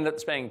think he ended up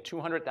spending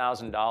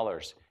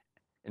 $200,000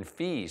 in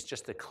fees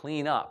just to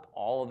clean up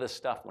all of this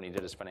stuff when he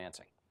did his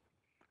financing.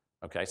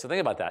 Okay, so think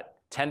about that.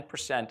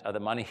 10% of the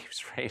money he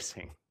was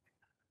raising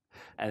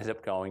ended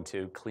up going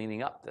to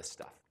cleaning up this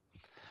stuff,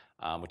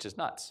 which is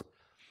nuts.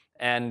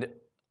 And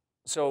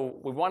so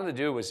what we wanted to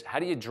do was, how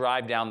do you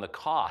drive down the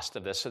cost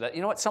of this so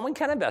that, someone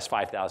can invest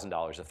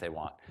 $5,000 if they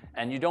want,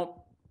 and you don't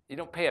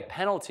pay a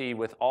penalty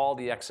with all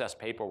the excess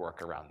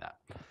paperwork around that.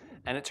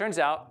 And it turns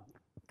out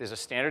there's a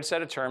standard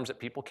set of terms that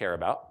people care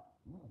about.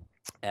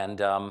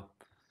 And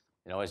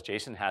as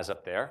Jason has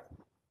up there,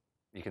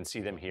 you can see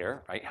them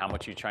here, right? How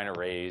much are you trying to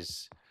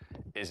raise?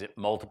 Is it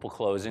multiple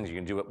closings? You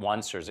can do it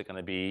once, or is it going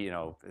to be,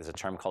 there's a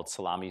term called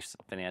salami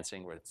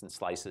financing where it's in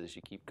slices.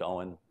 You keep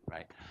going,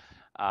 right?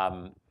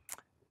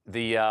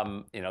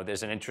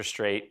 There's an interest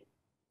rate.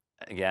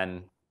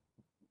 Again,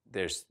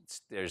 there's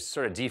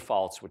sort of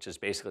defaults, which is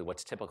basically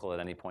what's typical at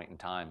any point in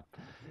time.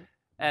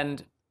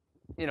 And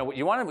what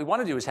we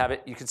want to do is have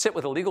it. You can sit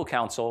with a legal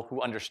counsel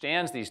who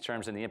understands these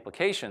terms and the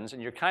implications,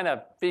 and you're kind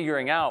of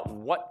figuring out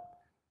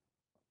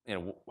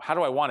how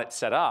do I want it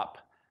set up.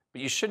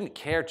 But you shouldn't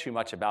care too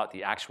much about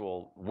the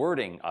actual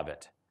wording of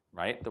it,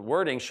 right? The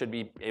wording should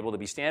be able to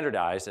be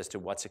standardized as to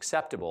what's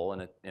acceptable,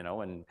 and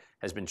and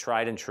has been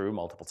tried and true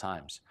multiple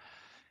times.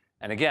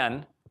 And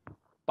again,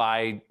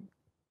 by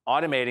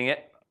automating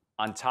it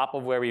on top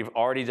of where we've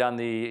already done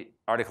the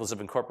articles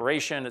of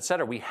incorporation, et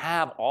cetera, we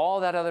have all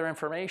that other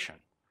information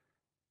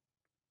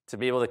to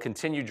be able to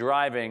continue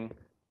driving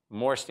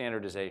more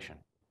standardization.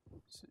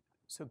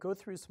 So go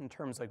through some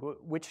terms, like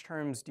which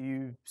terms do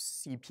you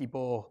see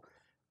people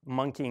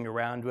monkeying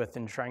around with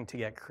and trying to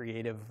get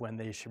creative when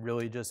they should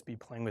really just be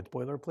playing with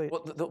boilerplate?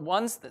 Well, the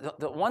ones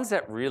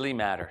that really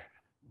matter,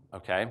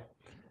 okay,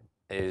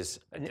 is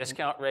a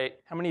discount rate.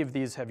 How many of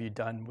these have you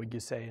done, would you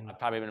say? I've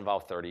probably been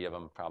involved 30 of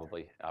them,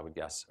 probably, I would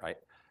guess, right?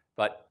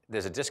 But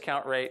there's a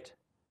discount rate,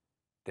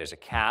 there's a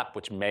cap,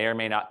 which may or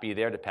may not be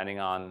there depending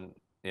on,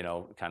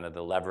 kind of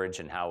the leverage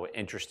and how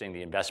interesting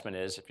the investment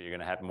is, if you're going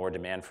to have more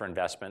demand for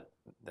investment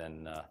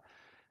than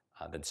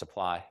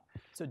supply.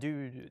 So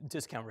do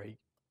discount rate.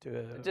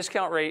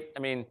 Discount rate,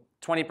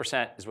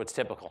 20% is what's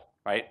typical,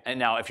 right? And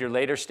now if you're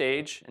later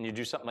stage and you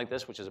do something like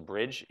this, which is a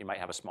bridge, you might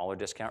have a smaller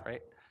discount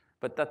rate.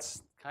 But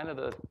that's kind of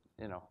the,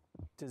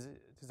 Does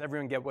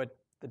everyone get what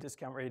the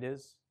discount rate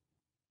is?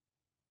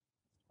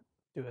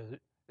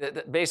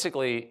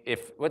 Basically,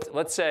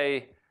 let's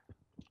say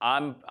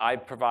I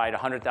provide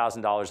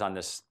 $100,000 on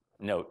this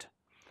note,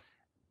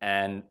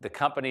 and the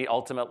company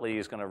ultimately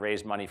is going to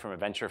raise money from a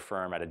venture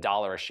firm at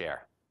 $1 a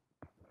share.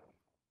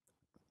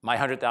 My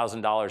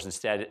 $100,000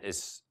 instead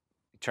is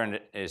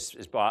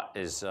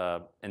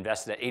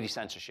invested at 80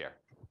 cents a share.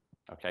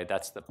 Okay,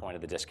 that's the point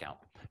of the discount,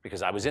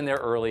 because I was in there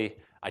early,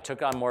 I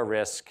took on more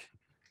risk.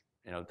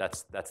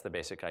 That's the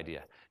basic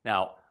idea.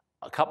 Now,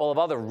 a couple of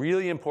other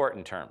really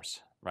important terms,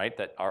 right,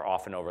 that are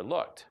often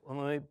overlooked. Well,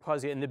 let me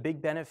pause you. And the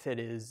big benefit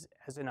is,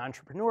 as an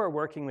entrepreneur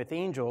working with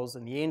angels,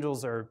 and the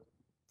angels are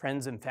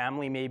friends and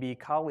family, maybe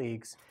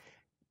colleagues,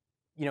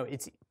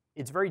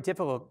 it's very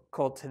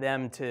difficult to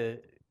them to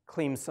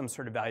claim some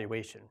sort of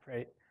valuation,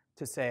 right?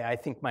 To say, I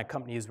think my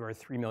company is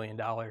worth $3 million,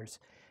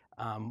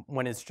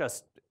 when it's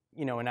just,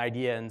 an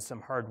idea and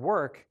some hard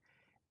work.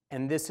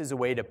 And this is a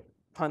way to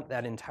punt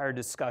that entire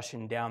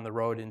discussion down the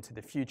road into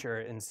the future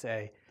and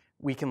say,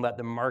 we can let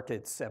the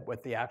market set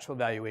what the actual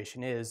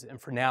valuation is, and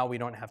for now, we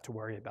don't have to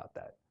worry about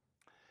that.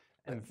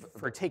 And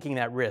for taking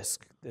that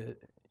risk,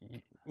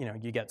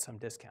 you get some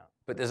discount.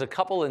 But there's a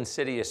couple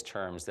insidious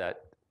terms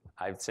that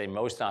I'd say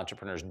most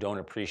entrepreneurs don't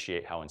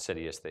appreciate how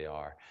insidious they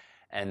are.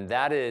 And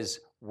that is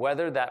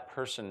whether that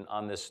person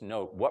on this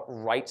note, what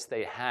rights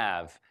they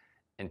have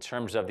in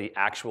terms of the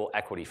actual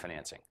equity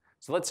financing.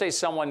 So let's say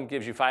someone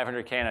gives you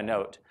 $500K in a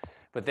note,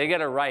 but they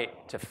get a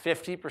right to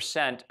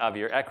 50% of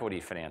your equity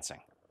financing,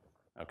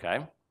 okay?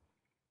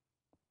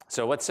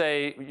 So let's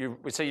say you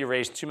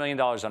raised $2 million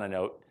on a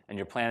note, and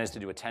your plan is to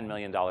do a $10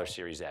 million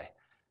Series A.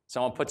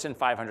 Someone puts in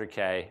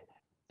 $500K,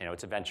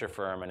 it's a venture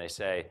firm, and they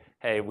say,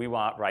 hey, we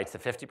want rights to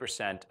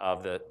 50%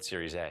 of the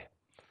Series A.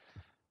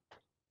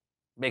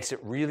 Makes it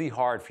really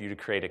hard for you to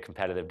create a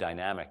competitive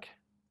dynamic,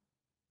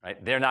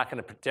 right? They're not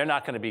going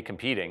to be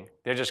competing.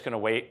 They're just going to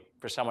wait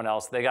for someone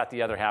else. They got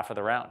the other half of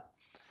the round.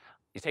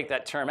 You take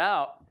that term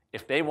out,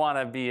 if they want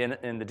to be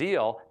in the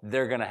deal,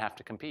 they're going to have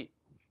to compete,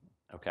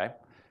 okay?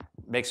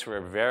 Makes for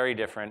a very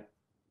different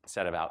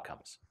set of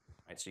outcomes,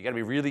 right? So you got to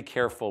be really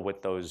careful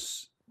with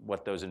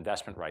what those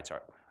investment rights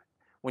are.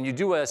 When you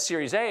do a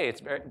Series A,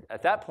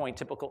 at that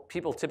point,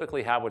 people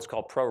typically have what's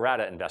called pro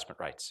rata investment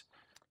rights.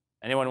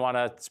 Anyone want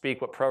to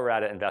speak what pro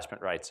rata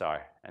investment rights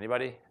are?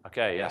 Anybody?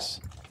 Okay, yes.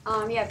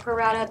 Yeah, pro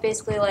rata,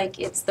 basically like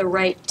it's the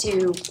right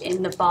to,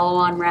 in the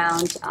follow-on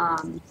round,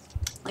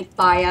 like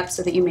buy up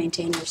so that you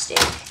maintain your stake.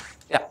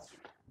 Yeah.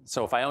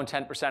 So if I own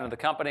 10% of the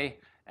company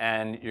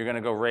and you're going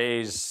to go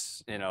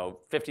raise,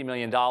 $50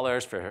 million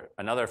for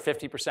another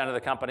 50% of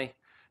the company,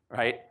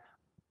 right?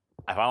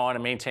 If I want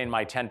to maintain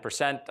my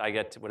 10%, I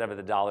get whatever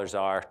the dollars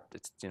are.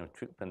 It's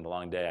been a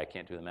long day. I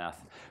can't do the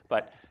math,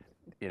 but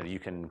you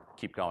can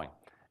keep going,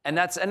 and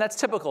that's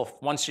typical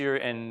once you're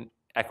in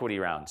equity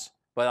rounds.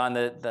 But on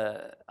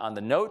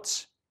the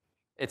notes,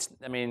 it's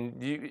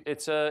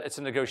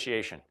a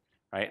negotiation,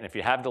 right? And if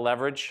you have the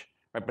leverage,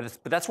 right? But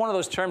that's one of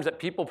those terms that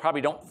people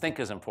probably don't think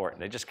is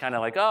important. They just kind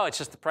of like, oh, it's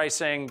just the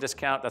pricing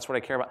discount. That's what I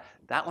care about.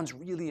 That one's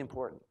really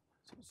important.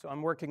 So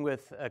I'm working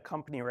with a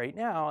company right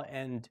now,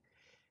 and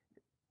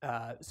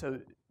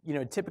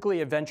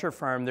typically a venture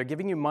firm, they're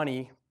giving you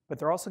money, but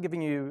they're also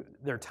giving you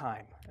their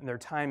time. And their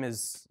time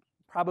is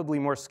probably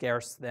more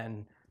scarce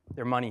than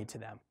their money to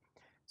them.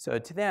 So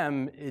to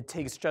them, it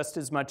takes just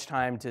as much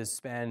time to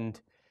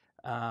spend,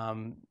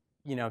 to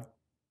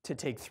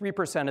take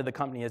 3% of the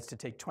company as to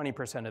take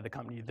 20% of the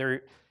company.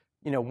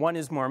 One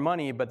is more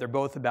money, but they're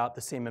both about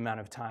the same amount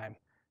of time.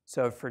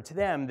 So to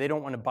them, they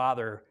don't want to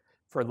bother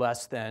for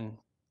less than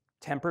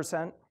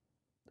 10%.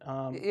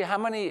 How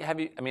many have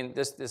you?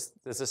 There's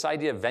this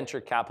idea of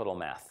venture capital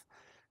math,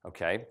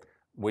 okay,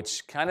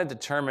 which kind of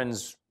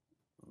determines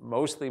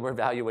mostly where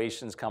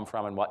valuations come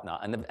from and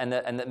whatnot. And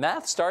the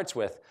math starts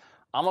with,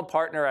 I'm a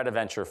partner at a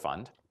venture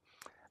fund.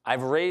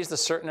 I've raised a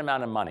certain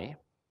amount of money.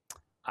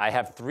 I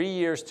have 3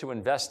 years to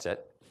invest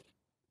it.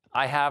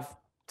 I have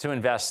to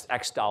invest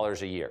X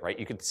dollars a year, right?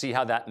 You can see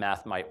how that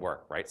math might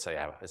work, right? Say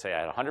I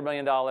had $100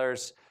 million,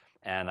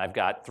 and I've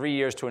got 3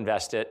 years to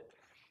invest it,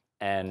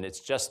 and it's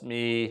just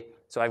me.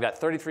 So I've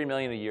got $33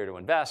 million a year to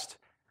invest.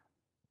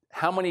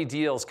 How many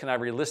deals can I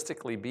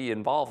realistically be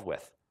involved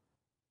with?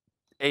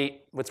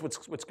 8. Let's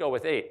go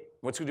with 8.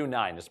 Let's do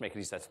 9. Just make it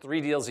easy. That's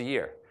 3 deals a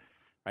year,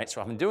 right?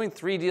 So if I'm doing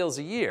 3 deals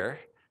a year,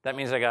 that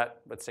means I got,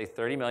 let's say,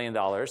 $30 million,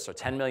 so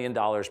 $10 million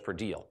per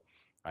deal,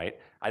 right?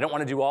 I don't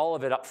want to do all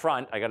of it up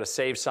front. I got to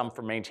save some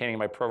for maintaining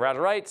my pro rata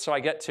rights. So I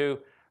get to,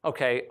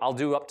 okay, I'll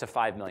do up to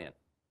 $5 million,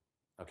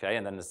 okay?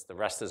 And then the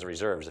rest is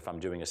reserves if I'm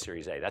doing a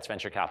Series A. That's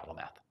venture capital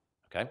math,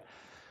 okay?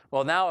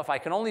 Well, now if I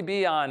can only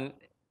be on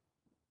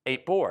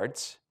 8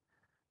 boards,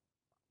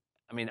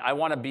 I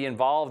want to be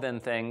involved in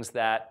things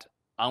that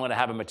I'm going to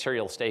have a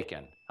material stake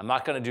in. I'm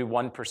not going to do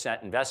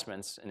 1%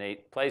 investments in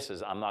 8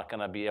 places. I'm not going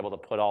to be able to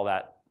put all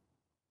that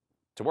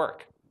to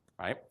work,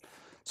 right?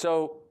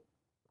 So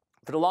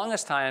for the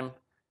longest time,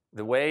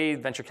 the way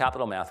venture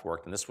capital math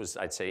worked, and this was,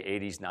 I'd say,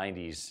 80s,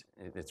 90s.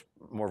 It's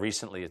more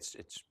recently, it's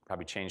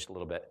probably changed a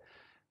little bit.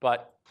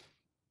 But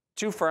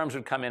 2 firms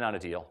would come in on a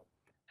deal,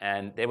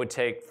 and they would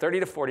take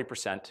 30 to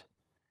 40%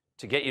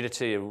 to get you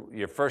to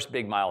your first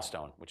big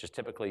milestone, which is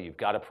typically you've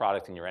got a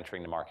product and you're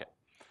entering the market.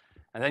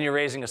 And then you're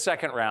raising a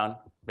second round,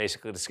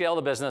 basically to scale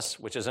the business,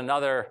 which is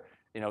another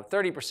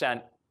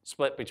 30%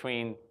 split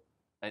between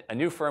a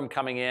new firm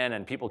coming in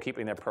and people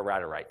keeping their pro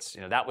rata rights.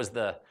 That was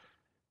the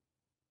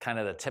kind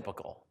of the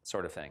typical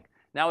sort of thing.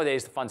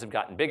 Nowadays, the funds have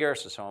gotten bigger,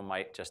 so someone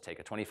might just take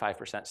a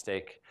 25%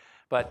 stake.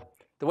 But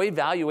the way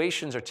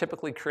valuations are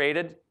typically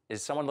created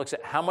is someone looks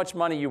at how much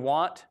money you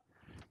want,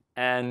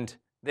 and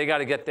they got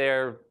to get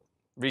their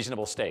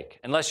reasonable stake.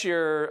 Unless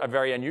you're a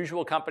very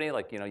unusual company,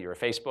 like you're a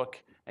Facebook,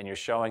 and you're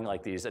showing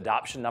like these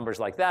adoption numbers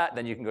like that,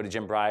 then you can go to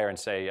Jim Breyer and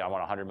say, I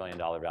want a $100 million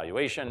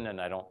valuation, and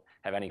I don't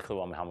have any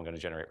clue on how I'm going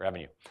to generate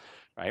revenue,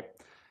 right?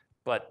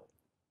 But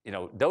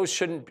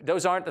those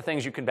aren't the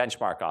things you can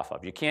benchmark off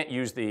of. You can't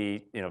use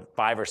the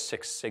 5 or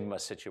 6 sigma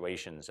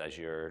situations as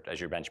your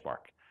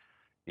benchmark.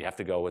 You have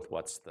to go with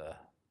what's the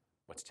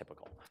what's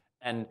typical.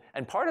 And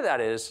part of that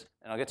is,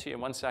 and I'll get to you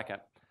in 1 second,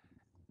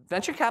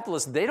 venture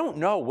capitalists, they don't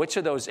know which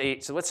of those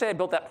 8. So let's say I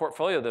built that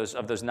portfolio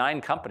of those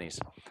 9 companies.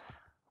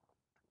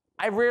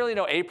 I rarely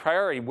know a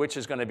priori which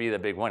is going to be the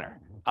big winner.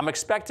 I'm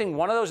expecting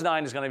one of those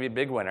 9 is going to be a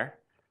big winner.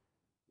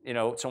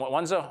 So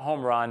one's a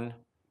home run.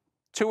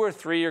 2 or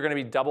 3 are going to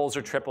be doubles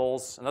or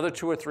triples. Another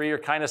 2 or 3 are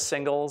kind of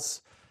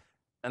singles.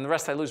 And the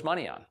rest I lose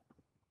money on.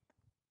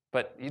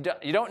 But you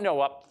don't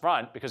know up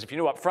front, because if you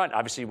knew up front,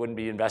 obviously you wouldn't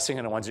be investing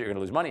in the ones that you're going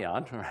to lose money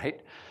on,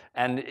 right?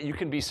 And you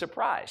can be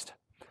surprised.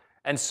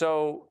 And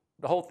so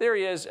the whole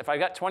theory is if I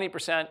got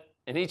 20%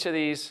 in each of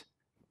these,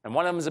 and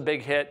one of them is a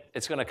big hit,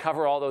 it's going to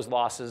cover all those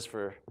losses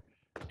for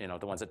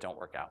the ones that don't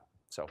work out.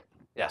 So,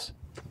 yes?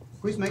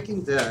 Who is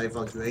making the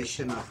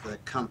evaluation of the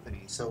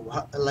company? So,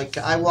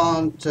 I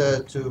want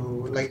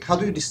how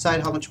do you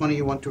decide how much money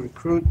you want to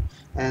recruit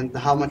and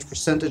how much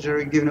percentage are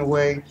you giving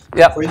away?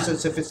 Yep. For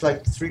instance, if it's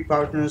like 3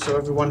 partners, so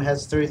everyone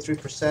has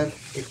 33%,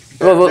 if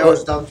that Well,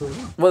 narrows down to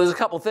 1. Well, there's a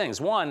couple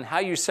things. One, how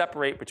you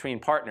separate between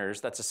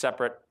partners, that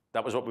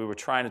was what we were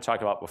trying to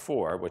talk about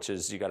before, which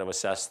is you got to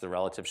assess the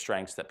relative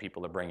strengths that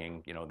people are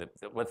bringing,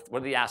 what are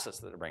the assets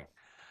that they're bringing.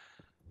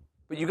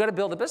 But you got to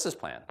build a business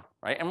plan,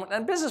 right? And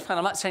a business plan,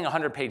 I'm not saying a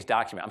 100-page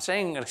document. I'm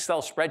saying an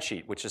Excel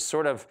spreadsheet, which is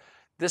sort of,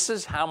 these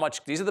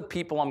are the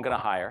people I'm going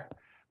to hire,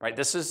 right?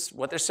 This is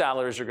what their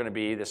salaries are going to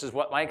be. This is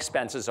what my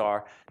expenses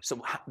are.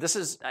 So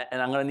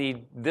and I'm going to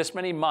need this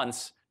many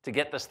months to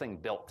get this thing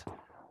built,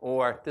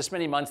 or this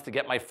many months to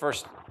get my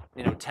first,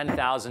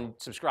 10,000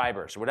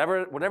 subscribers,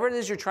 whatever it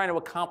is you're trying to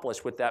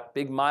accomplish with that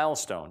big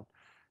milestone,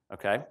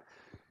 okay?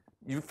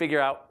 You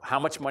figure out how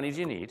much money do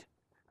you need.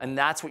 And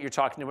that's what you're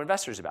talking to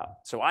investors about.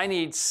 So I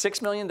need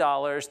 $6 million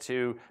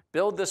to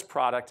build this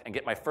product and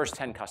get my first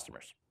 10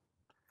 customers.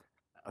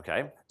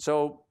 Okay,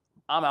 so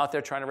I'm out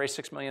there trying to raise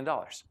 $6 million.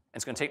 And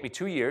it's going to take me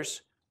 2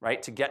 years, right,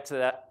 to get to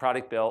that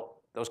product built,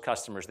 those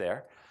customers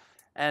there.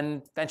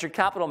 And venture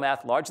capital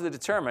math largely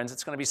determines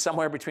it's going to be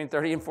somewhere between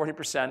 30 and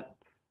 40%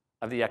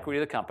 of the equity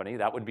of the company.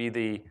 That would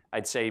be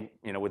I'd say,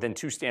 within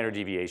 2 standard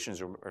deviations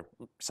or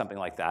something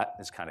like that.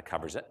 This kind of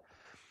covers it.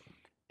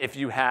 If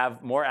you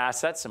have more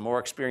assets, a more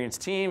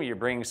experienced team, you're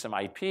bringing some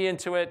IP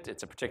into it,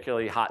 it's a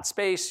particularly hot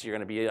space, you're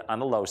going to be on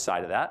the low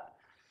side of that.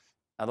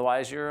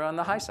 Otherwise, you're on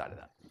the high side of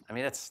that. I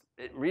mean, it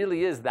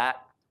really is that.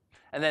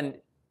 And then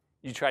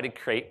you try to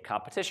create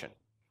competition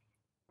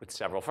with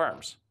several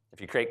firms. If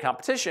you create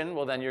competition,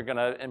 well, then you're going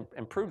to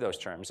improve those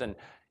terms. And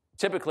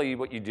typically,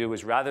 what you do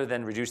is rather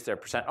than reduce their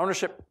percent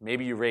ownership,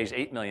 maybe you raise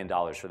 $8 million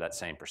for that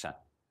same percent.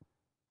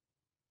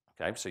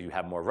 Okay, so you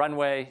have more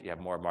runway, you have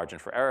more margin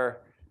for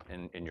error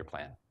in your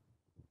plan.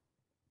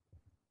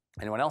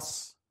 Anyone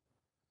else?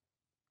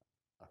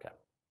 Okay.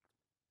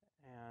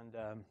 And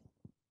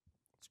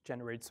let's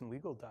generate some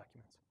legal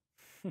documents.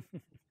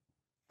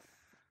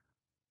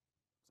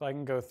 So I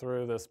can go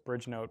through this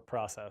bridge note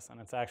process, and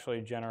it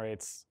actually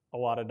generates a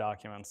lot of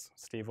documents.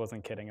 Steve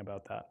wasn't kidding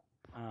about that.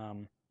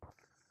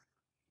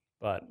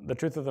 But the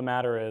truth of the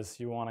matter is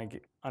you want to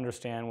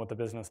understand what the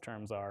business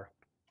terms are,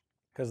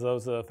 because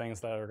those are the things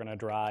that are going to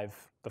drive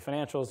the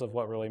financials of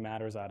what really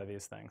matters out of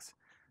these things.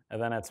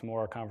 And then it's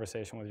more a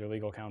conversation with your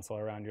legal counsel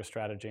around your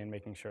strategy and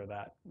making sure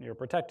that you're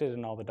protected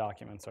and all the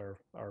documents are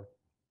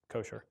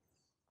kosher.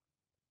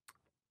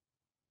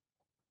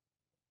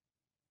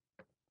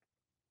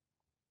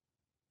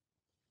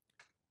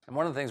 And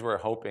one of the things we're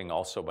hoping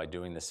also by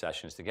doing this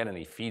session is to get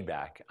any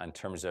feedback in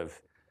terms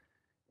of,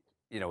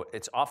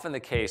 it's often the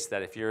case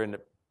that if you're in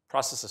the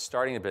process of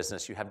starting a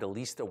business, you have the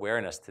least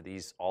awareness to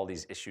all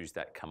these issues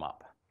that come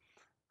up,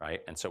 right?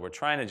 And so we're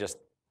trying to just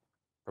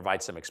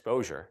provide some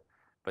exposure,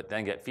 but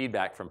then get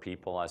feedback from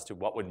people as to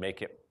what would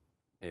make it,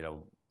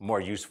 more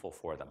useful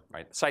for them,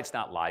 right? The site's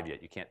not live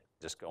yet. You can't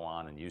just go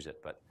on and use it,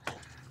 but.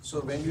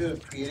 So when you're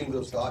creating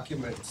those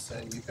documents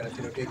and you kind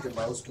of, take your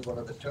mouse to one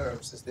of the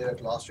terms, is there a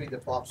glossary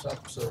that pops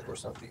up for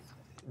something?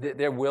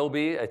 There will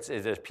be. It's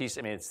a piece,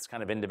 it's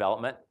kind of in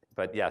development,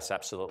 but yes,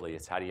 absolutely.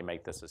 It's how do you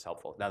make this as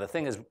helpful? Now, the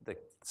thing is, the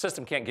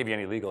system can't give you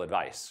any legal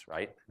advice,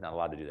 right? Not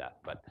allowed to do that,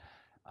 but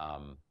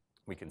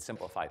we can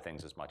simplify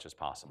things as much as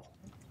possible.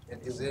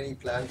 And is there any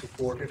plan to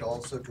port it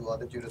also to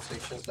other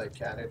jurisdictions like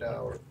Canada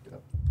or,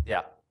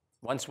 Yeah.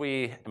 Once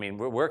we're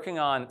working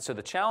on, so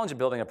the challenge of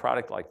building a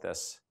product like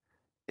this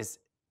is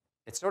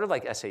it's sort of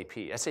like SAP.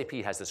 SAP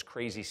has this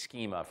crazy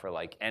schema for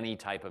like any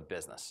type of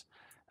business.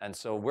 And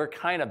so we're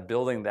kind of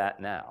building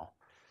that now.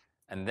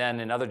 And then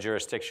in other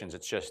jurisdictions,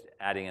 it's just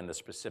adding in the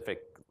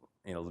specific,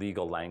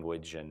 legal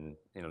language and,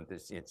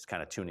 it's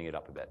kind of tuning it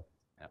up a bit.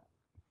 Yeah.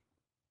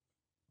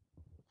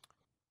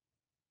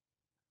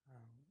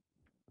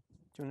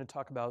 Do you want to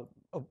talk about,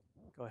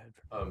 go ahead.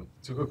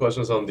 2 quick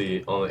questions on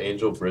the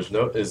angel bridge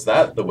note. Is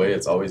that the way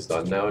it's always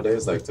done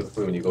nowadays? Like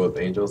typically when you go with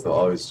angels, they'll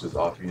always just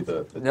offer you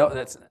the No,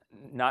 that's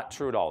not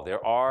true at all.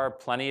 There are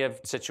plenty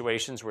of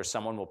situations where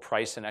someone will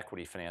price an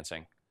equity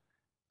financing,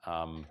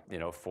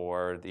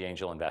 for the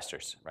angel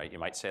investors, right? You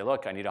might say,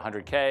 look, I need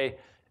 100K.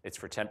 It's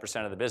for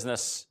 10% of the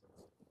business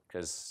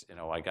because,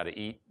 I got to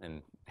eat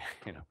and,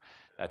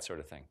 that sort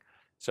of thing.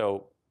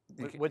 So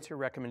What's your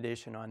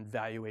recommendation on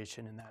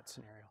valuation in that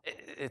scenario?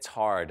 It's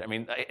hard. I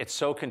mean, it's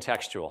so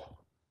contextual,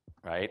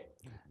 right?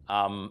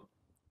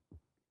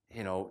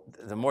 You know,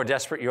 the more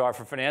desperate you are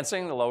for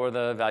financing, the lower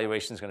the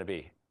valuation is going to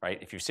be,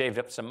 right? If you've saved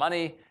up some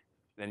money,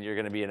 then you're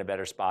going to be in a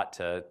better spot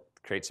to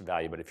create some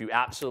value. But if you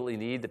absolutely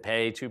need to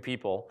pay 2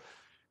 people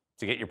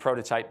to get your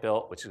prototype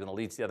built, which is going to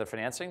lead to the other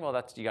financing, well,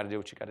 you got to do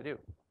what you got to do,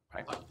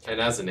 right?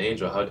 And as an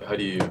angel, how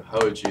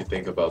would you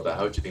think about that?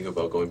 How would you think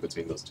about going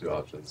between those 2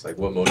 options? Like,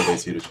 what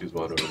motivates you to choose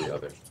one over the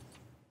other?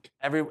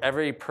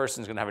 Every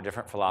person's going to have a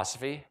different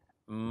philosophy.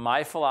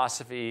 My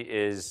philosophy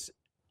is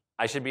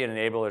I should be an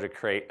enabler to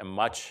create a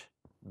much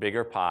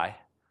bigger pie,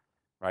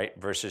 right,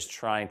 versus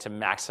trying to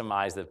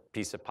maximize the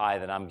piece of pie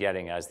that I'm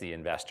getting as the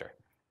investor,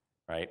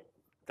 right?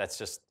 That's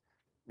just,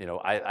 you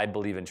know, I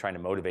believe in trying to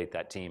motivate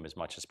that team as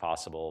much as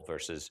possible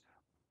versus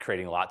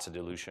creating lots of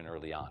dilution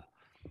early on,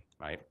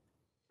 right?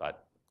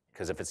 But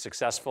because if it's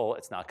successful,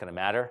 it's not going to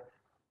matter,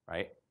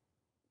 right,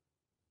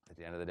 at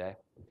the end of the day.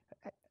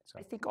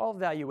 I think all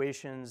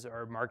valuations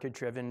are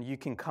market-driven. You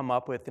can come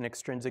up with an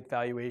extrinsic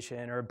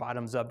valuation or a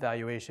bottoms-up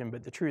valuation,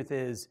 but the truth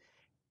is,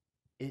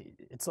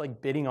 it's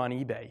like bidding on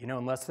eBay. You know,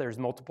 unless there's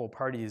multiple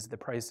parties, the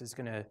price is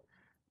going to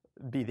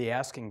be the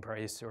asking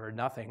price or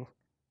nothing.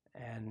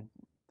 And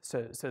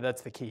so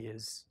that's the key: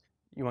 is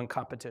you want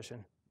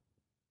competition.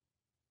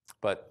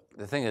 But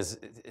the thing is,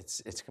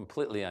 it's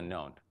completely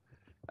unknown.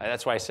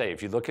 That's why I say,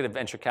 if you look at a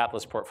venture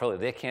capitalist portfolio,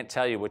 they can't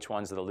tell you which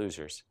ones are the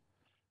losers,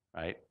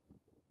 right?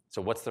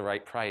 So what's the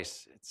right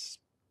price?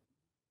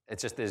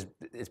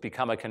 It's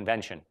become a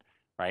convention,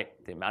 right?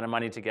 The amount of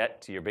money to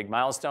get to your big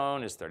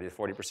milestone is 30 to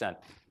 40%.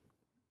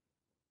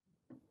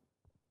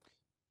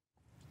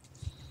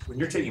 When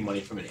you're taking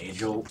money from an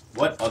angel,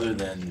 what other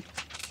than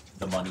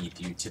the money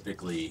do you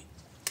typically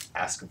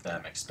ask of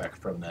them, expect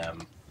from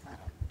them,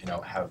 you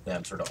know, have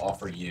them sort of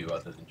offer you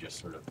other than just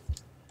sort of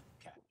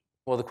cash?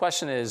 Well, the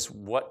question is,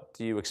 what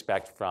do you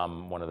expect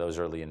from one of those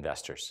early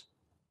investors?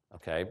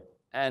 Okay,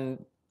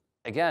 and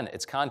again,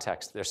 it's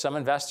context. There's some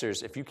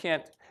investors, if you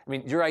can't, I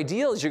mean, your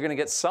ideal is you're going to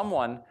get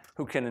someone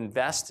who can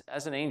invest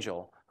as an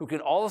angel, who can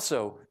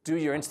also do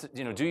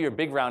your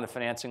big round of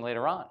financing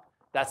later on.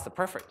 That's the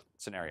perfect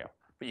scenario,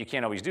 but you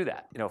can't always do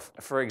that. You know,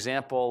 for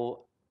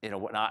example, you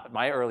know,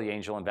 my early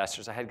angel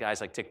investors, I had guys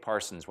like Dick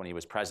Parsons when he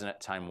was president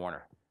at Time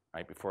Warner,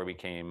 right, before he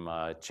became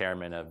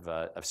chairman of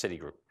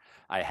Citigroup.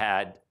 I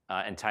had,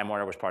 and Time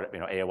Warner was part of, you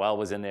know, AOL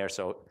was in there,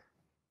 so,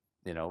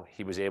 you know,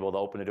 he was able to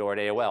open the door at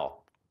AOL.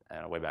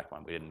 Way back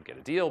when we didn't get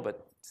a deal,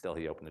 but still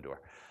he opened the door.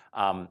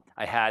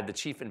 I had the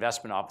chief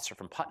investment officer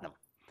from Putnam,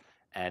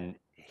 and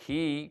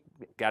he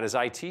got his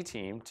IT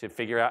team to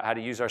figure out how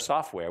to use our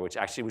software, which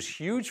actually was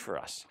huge for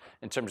us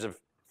in terms of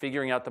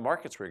figuring out the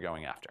markets we were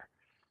going after,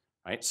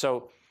 right?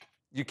 So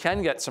you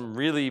can get some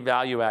really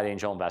value-add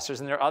angel investors,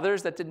 and there are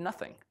others that did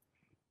nothing,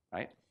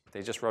 right?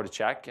 They just wrote a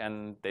check,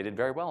 and they did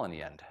very well in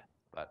the end.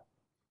 But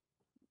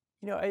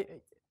you know, I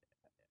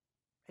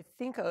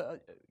think,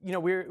 you know,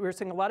 we're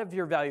saying a lot of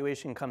your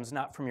valuation comes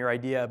not from your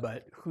idea,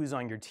 but who's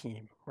on your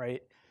team,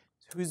 right?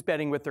 Who's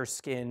betting with their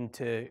skin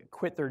to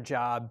quit their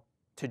job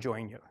to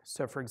join you.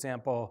 So for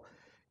example,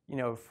 you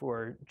know,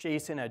 for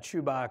Jason at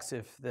Shoebox,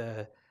 if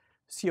the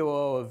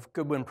COO of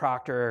Goodwin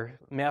Procter,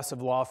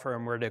 massive law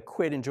firm, were to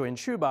quit and join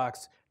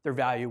Shoebox, their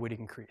value would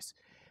increase.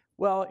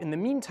 Well, in the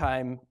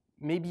meantime,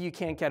 maybe you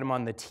can't get him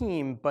on the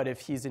team, but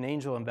if he's an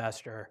angel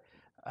investor,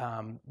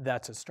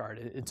 that's a start.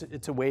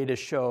 It's a way to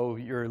show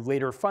your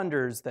later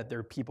funders that there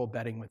are people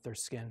betting with their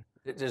skin.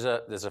 there's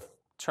a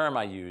term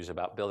I use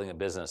about building a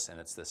business, and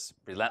it's this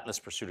relentless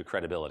pursuit of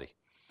credibility.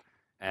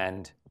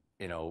 And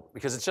you know,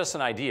 because it's just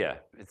an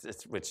idea,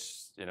 which,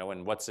 you know,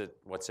 and what's it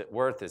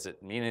worth? Does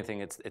it mean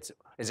anything?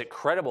 Is it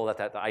credible that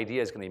the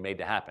idea is going to be made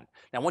to happen?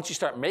 Now, once you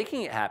start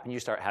making it happen, you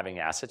start having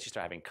assets, you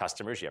start having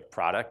customers, you have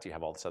product, you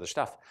have all this other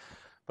stuff.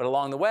 But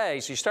along the way,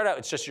 so you start out,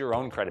 it's just your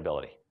own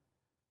credibility,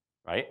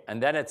 right?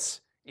 And then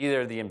it's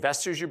either the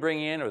investors you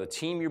bring in or the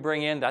team you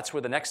bring in. That's where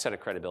the next set of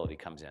credibility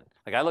comes in.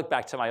 Like, I look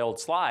back to my old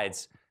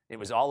slides, it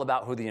was all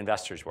about who the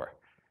investors were.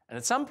 And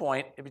at some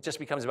point, it just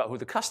becomes about who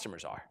the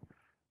customers are,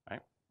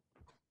 right?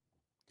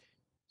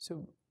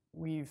 So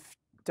we've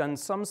done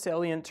some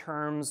salient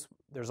terms.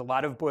 There's a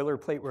lot of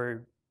boilerplate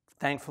we're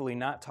thankfully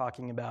not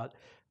talking about.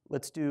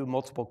 Let's do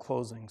multiple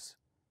closings.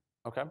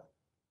 Okay.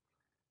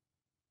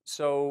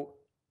 So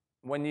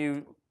when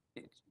you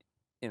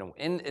know,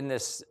 in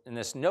this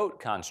note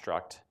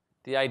construct,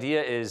 the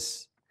idea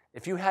is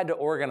if you had to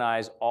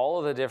organize all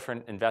of the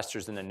different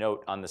investors in the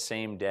note on the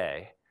same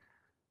day,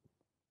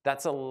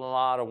 that's a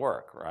lot of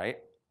work, right?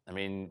 I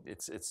mean,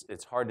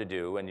 it's hard to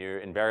do, and you're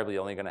invariably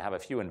only going to have a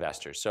few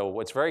investors. So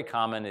what's very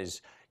common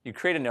is you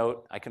create a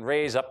note. I can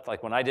raise up,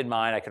 like when I did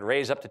mine, I could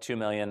raise up to $2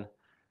 million.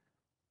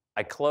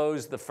 I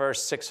closed the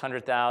first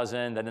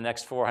 600,000, then the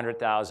next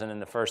 400,000 in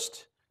the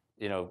first,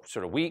 you know,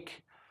 sort of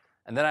week.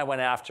 And then I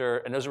went after,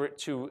 and those were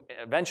two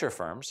venture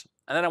firms.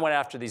 And then I went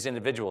after these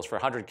individuals for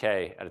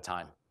 100K at a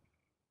time,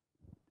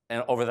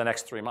 and over the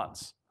next 3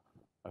 months,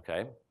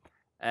 okay?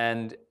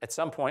 And at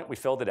some point, we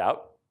filled it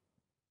out.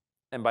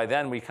 and by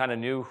then we kind of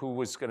knew who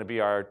was going to be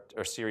our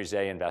Series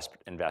A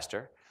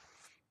investor.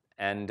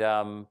 And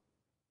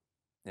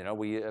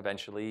we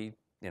eventually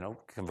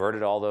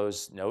converted all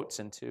those notes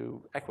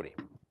into equity.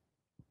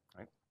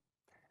 Right?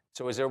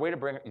 So is there a way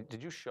to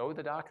did you show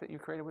the doc that you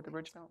created with the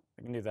bridge note?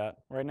 I can do that.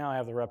 Right now I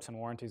have the reps and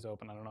warranties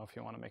open. I don't know if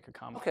you want to make a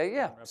comment. Okay,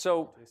 yeah.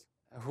 So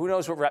who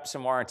knows what reps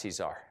and warranties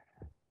are?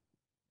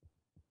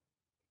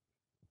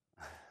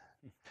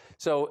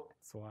 So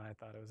that's why I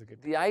thought it was a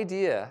good. The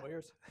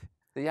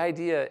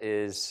idea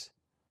is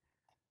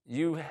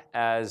you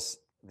as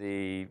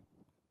the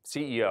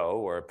CEO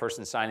or a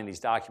person signing these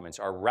documents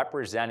are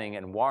representing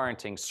and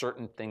warranting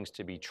certain things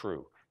to be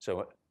true.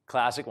 So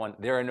classic one,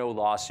 there are no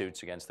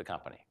lawsuits against the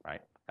company,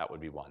 right? That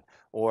would be one.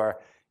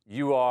 Or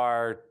you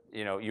are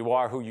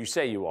who you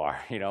say you are,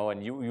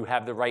 and you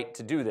have the right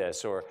to do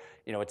this, or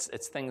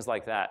it's things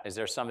like that. Is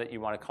there some that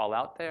you want to call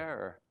out there?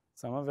 Or?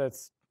 Some of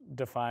it's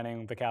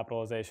defining the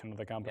capitalization of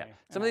the company. Yeah.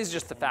 Some of these are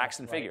just the facts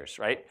and figures,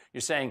 right?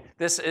 You're saying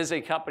this is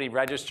a company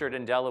registered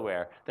in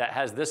Delaware that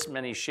has this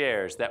many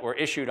shares that were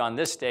issued on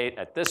this date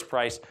at this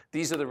price.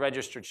 These are the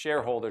registered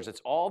shareholders.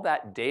 It's all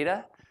that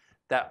data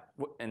that,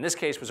 in this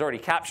case, was already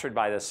captured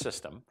by this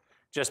system,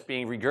 just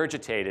being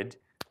regurgitated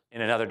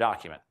in another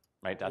document,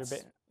 right?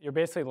 You're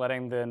basically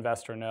letting the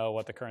investor know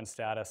what the current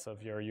status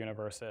of your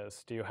universe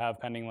is. Do you have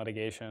pending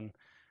litigation?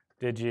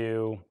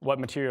 What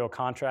material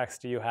contracts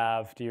do you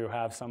have? Do you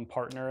have some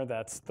partner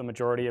that's the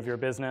majority of your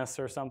business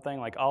or something?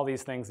 Like all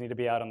these things need to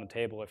be out on the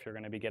table if you're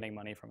going to be getting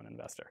money from an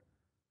investor.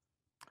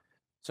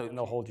 And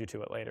they'll hold you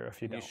to it later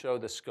if you don't. Can you show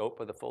the scope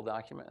of the full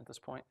document at this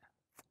point?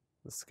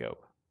 The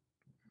scope.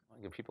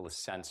 I'll give people a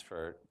sense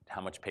for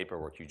how much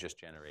paperwork you just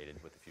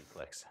generated with a few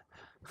clicks.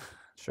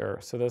 Sure.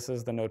 So this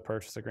is the note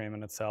purchase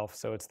agreement itself.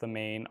 So it's the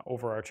main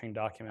overarching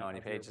document. How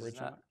many pages is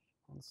that?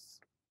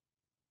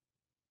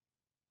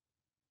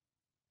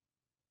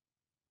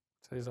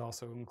 So these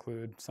also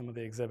include some of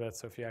the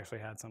exhibits, so if you actually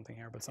had something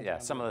here. But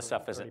some of the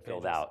stuff isn't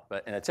filled out.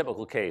 But in a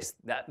typical case,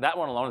 that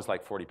one alone is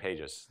like 40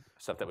 pages,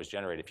 stuff that was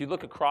generated. If you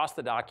look across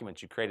the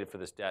documents you created for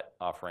this debt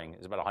offering,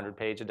 it's about 100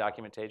 pages of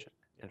documentation,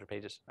 100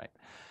 pages, right?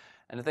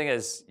 And the thing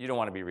is, you don't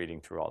want to be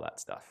reading through all that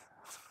stuff,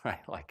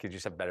 right? Like you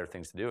just have better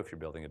things to do if you're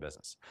building a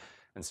business.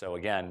 And so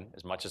again,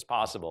 as much as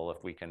possible,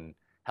 if we can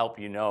help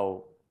you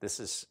know this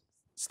is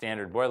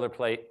standard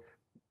boilerplate,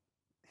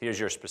 here's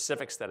your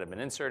specifics that have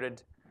been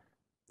inserted,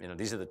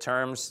 these are the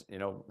terms,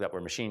 that were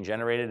machine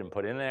generated and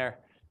put in there.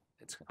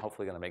 It's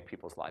hopefully going to make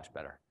people's lives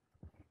better.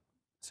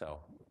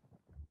 So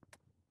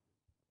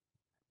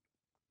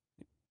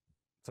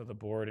the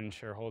board and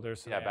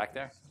shareholders. Yeah, back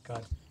there. Go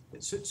ahead.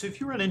 So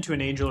if you run into an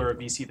angel or a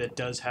VC that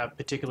does have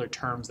particular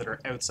terms that are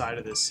outside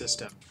of this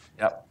system,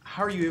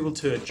 how are you able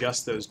to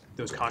adjust those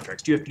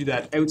contracts? Do you have to do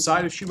that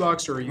outside of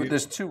Shoebox, or are you?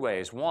 There's two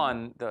ways.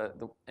 One,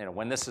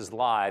 when this is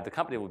live, the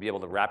company will be able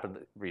to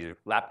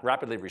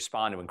rapidly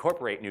respond to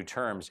incorporate new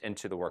terms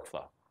into the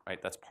workflow. Right,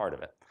 that's part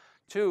of it.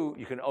 Two,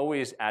 you can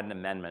always add an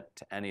amendment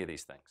to any of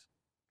these things.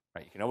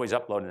 Right, you can always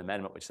upload an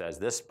amendment which says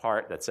this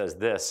part that says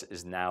this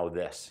is now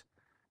this.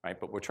 Right,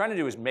 but what we're trying to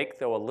do is make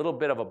though a little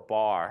bit of a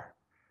bar,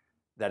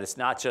 that it's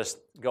not just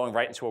going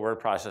right into a word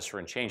processor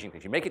and changing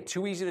things. You make it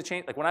too easy to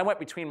change. Like when I went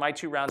between my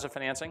 2 rounds of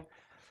financing,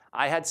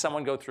 I had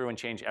someone go through and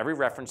change every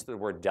reference to the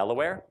word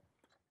Delaware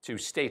to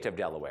state of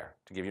Delaware,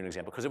 to give you an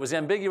example. Because it was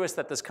ambiguous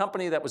that this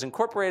company that was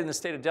incorporated in the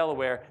state of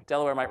Delaware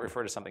might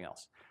refer to something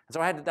else. And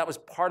so that was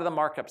part of the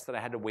markups that I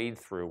had to wade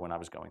through when I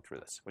was going through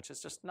this, which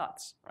is just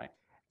nuts, right?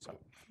 So,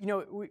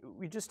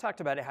 we just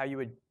talked about how you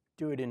would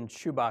do it in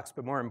Shoebox,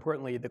 but more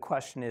importantly, the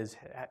question is,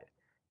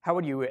 how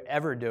would you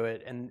ever do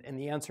it? And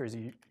the answer is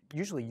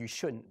usually you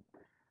shouldn't.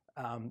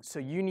 So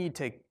you need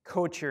to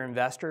coach your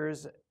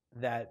investors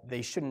that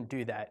they shouldn't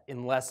do that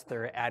unless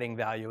they're adding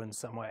value in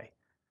some way.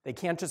 They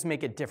can't just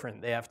make it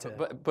different. They have to.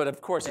 But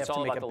of course, it's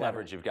all about the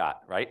leverage you've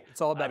got, right? It's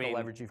all about the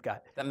leverage you've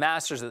got. The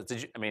masters.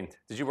 Did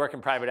you work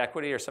in private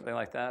equity or something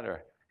like that?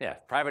 Or yeah,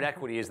 private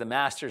equity is the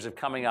masters of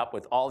coming up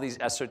with all these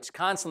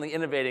constantly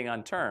innovating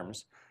on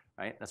terms.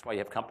 Right? That's why you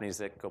have companies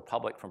that go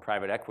public from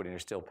private equity and are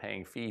still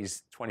paying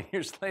fees 20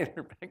 years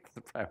later back to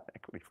the private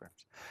equity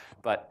firms.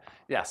 But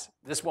yes,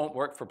 this won't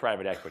work for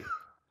private equity.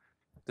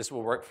 This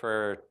will work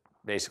for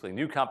basically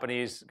new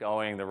companies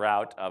going the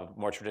route of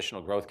more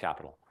traditional growth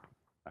capital.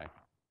 Right?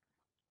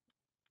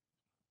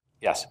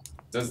 Yes.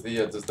 Does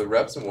the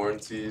reps and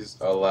warranties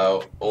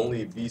allow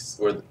only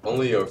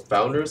your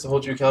founders to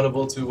hold you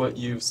accountable to what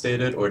you've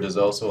stated, or does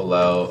it also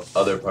allow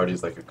other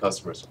parties like your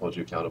customers to hold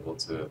you accountable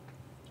to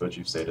what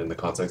you've stated in the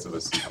context of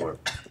a C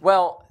Corp?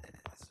 Well,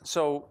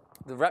 so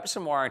the reps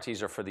and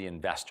warranties are for the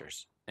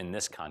investors in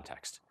this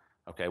context.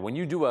 Okay, when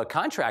you do a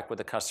contract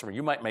with a customer,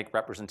 you might make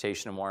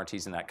representation and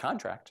warranties in that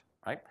contract,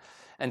 right?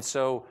 And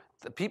so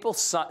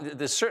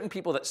there's certain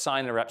people that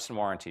sign the reps and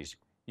warranties.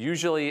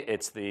 Usually,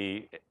 it's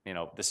the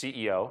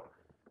CEO.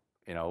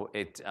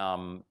 It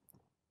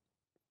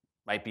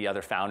might be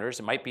other founders.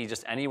 It might be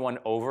just anyone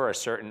over a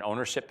certain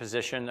ownership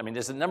position. I mean,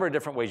 there's a number of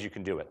different ways you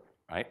can do it,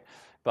 right?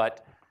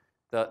 But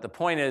the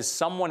point is,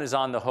 someone is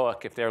on the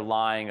hook if they're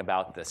lying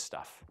about this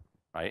stuff,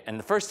 right? And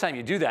the first time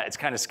you do that, it's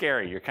kind of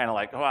scary. You're kind of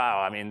like, wow,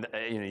 I mean,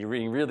 you're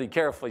being really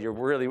careful. You're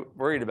really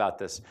worried about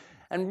this.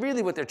 And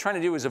really what they're trying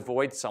to do is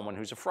avoid someone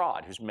who's a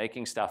fraud, who's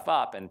making stuff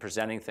up and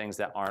presenting things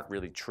that aren't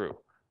really true,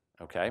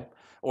 okay?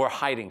 Or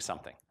hiding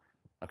something,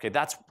 okay?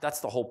 That's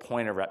the whole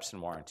point of reps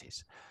and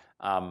warranties.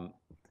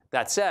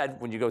 That said,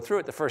 when you go through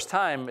it the first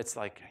time, it's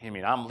like, I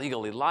mean, I'm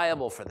legally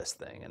liable for this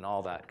thing and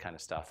all that kind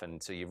of stuff.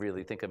 And so you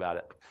really think about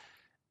it.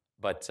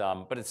 But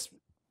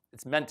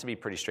it's meant to be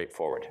pretty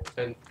straightforward.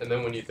 And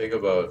then when you think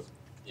about,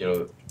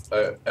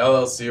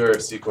 LLC or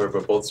C corp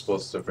are both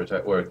supposed to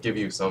protect or give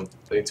you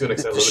something to an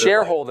extent. The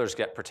shareholders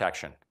get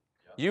protection.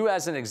 Yeah. You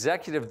as an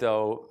executive,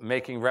 though,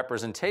 making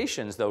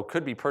representations, though,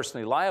 could be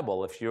personally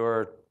liable if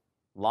you're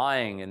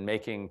lying and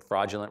making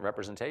fraudulent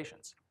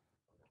representations.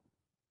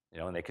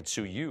 And they could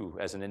sue you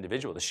as an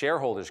individual. The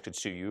shareholders could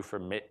sue you for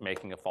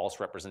making a false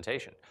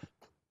representation,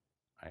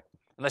 right?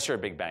 Unless you're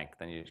a big bank,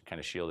 then you're kind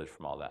of shielded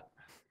from all that.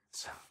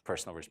 It's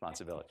personal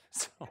responsibility.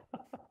 So,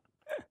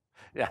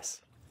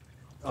 yes.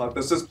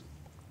 Does this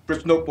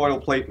bridge note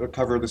boilerplate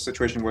cover the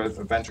situation where a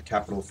venture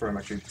capital firm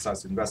actually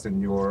decides to invest in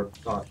your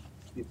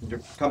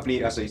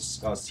company as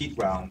a seed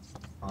round,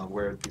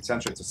 where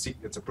essentially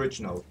it's a bridge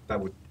note that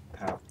would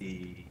have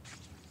the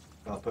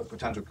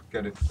potential to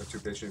get it to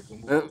basically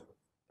move?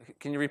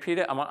 Can you repeat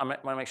it? I want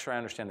to make sure I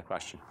understand the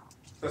question.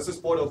 Does this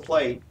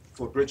boilerplate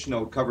for bridge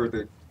note cover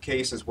the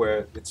cases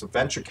where it's a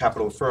venture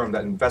capital firm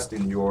that invests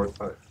in your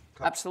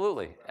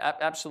Absolutely.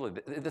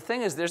 Absolutely. The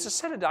thing is, there's a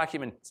set of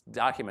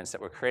documents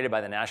that were created by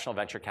the National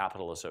Venture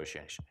Capital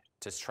Association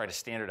to try to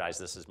standardize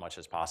this as much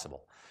as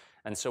possible.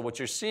 And so what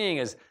you're seeing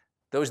is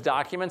those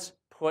documents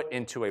put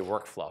into a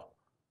workflow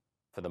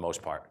for the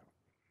most part.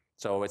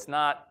 So it's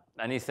not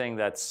anything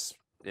that's,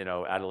 out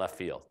of left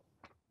field.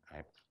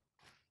 Right?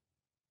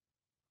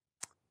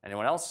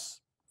 Anyone else?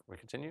 We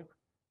continue?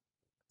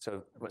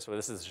 So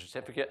this is the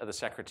certificate of the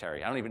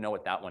secretary. I don't even know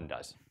what that one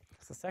does.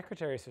 It's a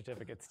secretary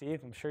certificate,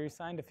 Steve. I'm sure you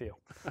signed a few.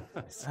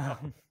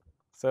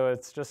 So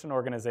it's just an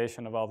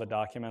organization of all the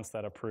documents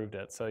that approved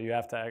it. So you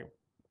have to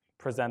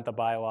present the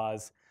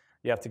bylaws.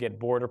 You have to get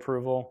board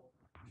approval.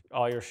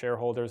 All your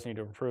shareholders need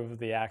to approve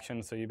the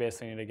action. So you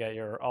basically need to get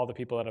all the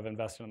people that have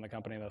invested in the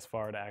company thus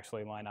far to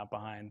actually line up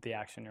behind the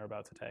action you're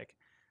about to take.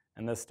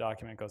 And this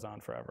document goes on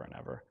forever and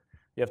ever.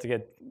 You have to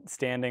get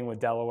standing with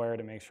Delaware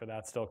to make sure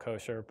that's still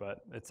kosher,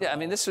 but it's... Yeah, I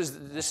mean, this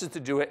is to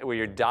do it where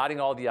you're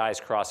dotting all the I's,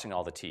 crossing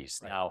all the T's.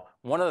 Right. Now,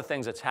 one of the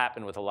things that's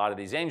happened with a lot of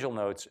these angel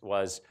notes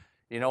was,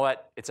 you know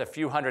what, it's a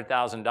few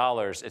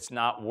 $100,000. It's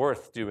not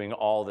worth doing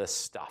all this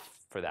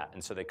stuff for that.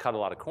 And so they cut a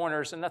lot of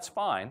corners, and that's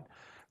fine.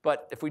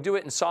 But if we do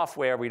it in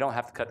software, we don't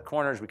have to cut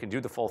corners. We can do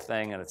the full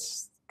thing, and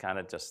it's kind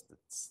of just,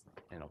 it's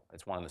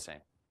one and the same.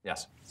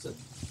 Yes? So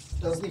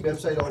does the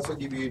website also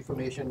give you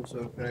information?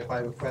 So if I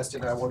have a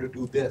question, I want to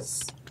do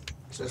this.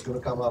 So it's going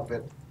to come up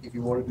with, if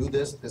you want to do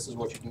this, this is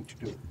what you need to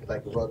do.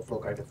 Like a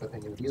workflow kind of a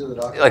thing. These are the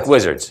documents. Like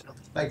wizards.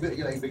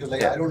 Because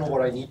I don't know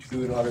what I need to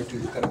do in order to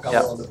kind of cover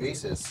all the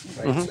bases,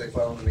 right? Mm-hmm. So if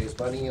I want to raise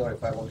money or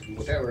if I want to do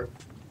whatever,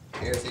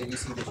 here's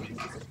ABC that you need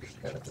to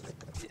complete kind of a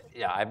thing.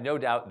 Yeah, I have no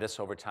doubt this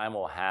over time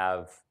will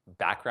have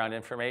background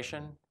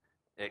information.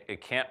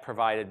 It can't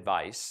provide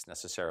advice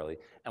necessarily.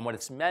 And what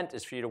it's meant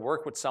is for you to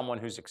work with someone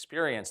who's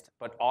experienced,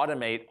 but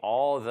automate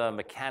all the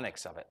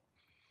mechanics of it,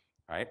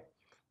 right?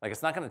 Like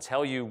it's not going to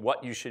tell you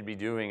what you should be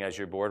doing as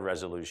your board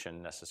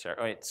resolution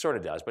necessarily. I mean, it sort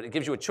of does, but it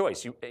gives you a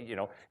choice.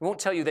 It won't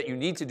tell you that you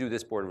need to do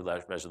this board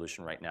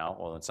resolution right now.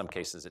 Well, in some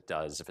cases it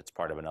does if it's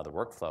part of another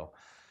workflow.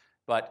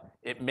 But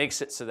it makes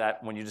it so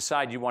that when you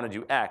decide you want to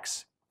do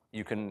X,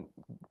 you can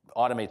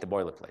automate the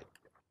boilerplate.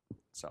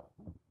 So.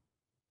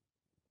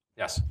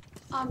 Yes.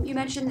 You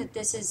mentioned that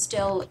this is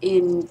still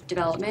in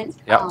development.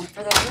 Yep.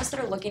 For those of us that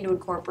are looking to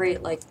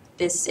incorporate like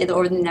this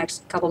over the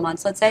next couple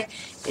months, let's say,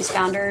 is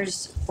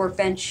Founders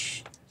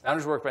Workbench?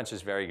 Founders Workbench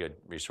is a very good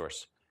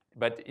resource.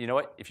 But you know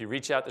what? If you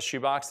reach out to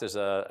Shoebox, is it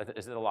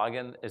a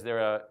login? Is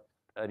there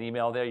an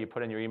email there? You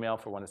put in your email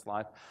for when it's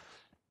live.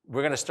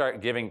 We're going to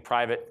start giving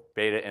private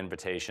beta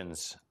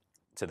invitations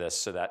to this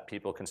so that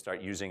people can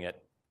start using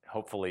it,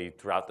 hopefully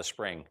throughout the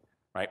spring.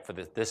 Right, for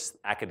this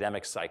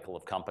academic cycle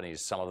of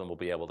companies, some of them will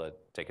be able to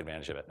take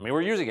advantage of it. I mean,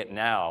 we're using it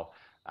now.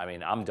 I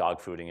mean, I'm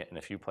dog fooding it in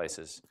a few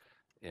places,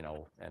 and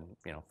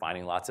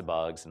finding lots of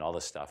bugs and all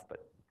this stuff,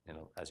 but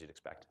as you'd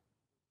expect.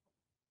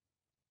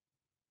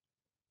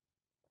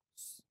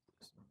 So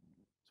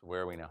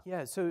where are we now?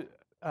 Yeah, so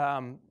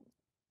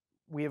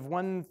we have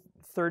one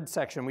third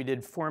section. We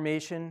did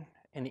formation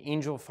and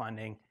angel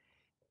funding,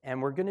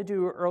 and we're going to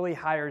do early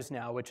hires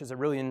now, which is a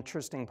really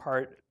interesting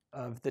part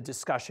of the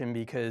discussion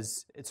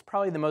because it's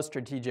probably the most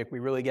strategic. We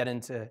really get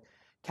into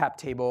cap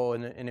table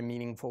in a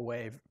meaningful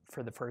way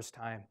for the first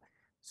time.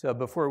 So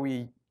before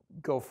we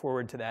go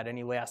forward to that,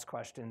 any last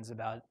questions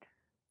about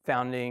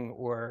founding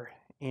or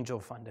angel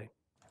funding?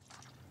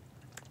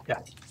 Yeah.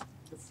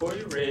 Before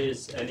you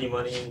raise any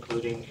money,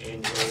 including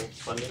angel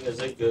funding, is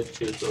it good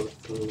to go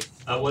through,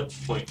 at what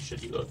point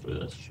should you go through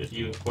this? Should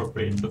you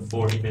incorporate it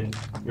before even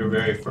your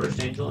very first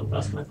angel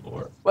investment,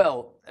 or?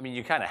 Well, I mean,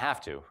 you kind of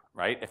have to,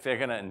 right? If they're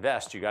going to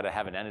invest, you got to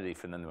have an entity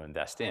for them to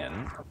invest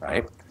in,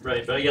 right?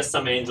 Right, but I guess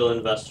some angel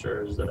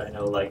investors that I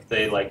know, like,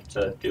 they like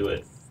to do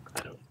it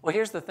kind of. Well,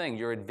 here's the thing.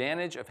 Your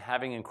advantage of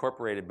having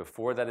incorporated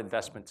before that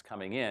investment's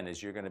coming in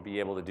is you're going to be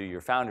able to do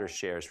your founder's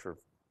shares for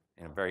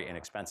very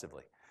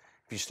inexpensively.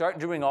 If you start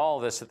doing all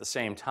of this at the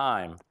same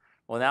time,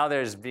 well, now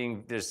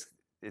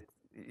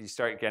you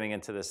start getting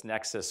into this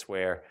nexus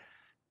where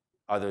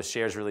are those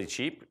shares really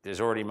cheap?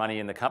 There's already money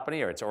in the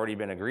company, or it's already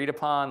been agreed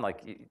upon.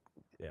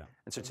 Yeah.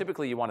 And so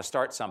typically you want to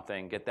start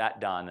something, get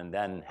that done, and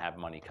then have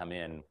money come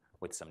in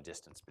with some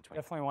distance between.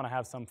 Definitely want to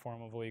have some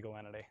form of legal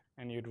entity,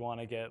 and you'd want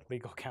to get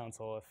legal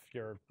counsel if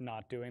you're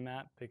not doing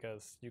that,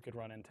 because you could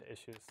run into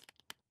issues.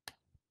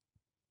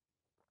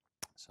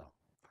 So,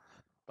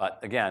 but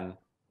again,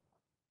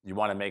 you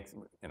want to make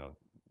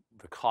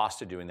the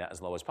cost of doing that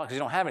as low as possible, because you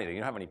don't have anything.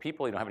 You don't have any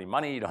people. You don't have any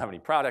money. You don't have any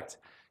product.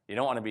 You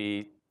don't want to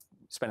be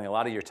spending a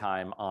lot of your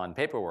time on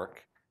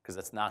paperwork, because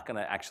that's not going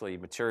to actually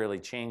materially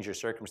change your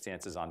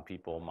circumstances on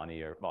people,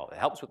 money, or, well, it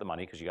helps with the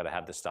money because you got to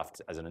have this stuff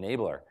as an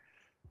enabler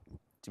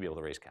to be able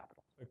to raise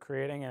capital. But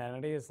creating an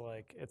entity is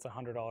like, it's a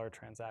 $100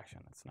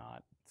 transaction. It's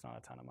not a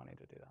ton of money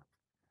to do that.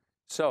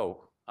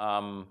 So,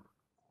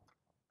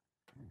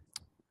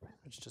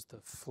 it's just a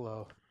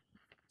flow.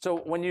 So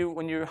when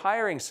you're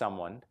hiring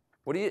someone,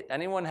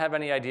 anyone have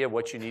any idea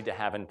what you need to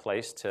have in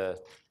place to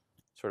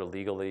sort of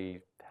legally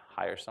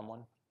hire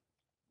someone?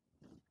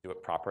 Do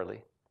it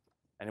properly?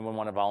 Anyone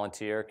want to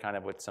volunteer kind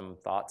of with some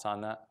thoughts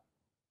on that?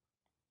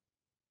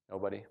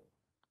 Nobody?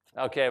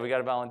 Okay, we got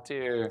to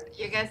volunteer.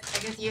 I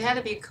guess you had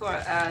to be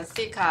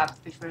C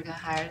Corp before you can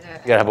hire the. You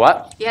got to have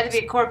what? You had to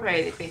be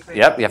incorporated before.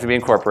 Yep, you have to be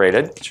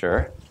incorporated,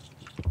 sure.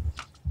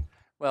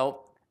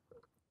 Well,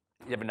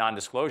 you have a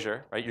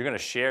non-disclosure, right? You're going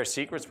to share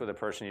secrets with a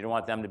person. You don't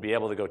want them to be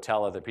able to go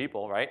tell other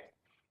people, right?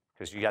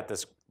 Because you got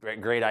this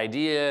great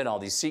idea and all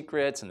these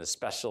secrets and the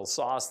special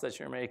sauce that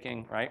you're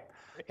making, right?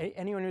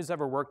 Anyone who's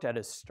ever worked at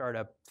a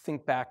startup,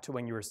 think back to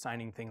when you were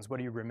signing things. What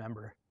do you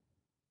remember?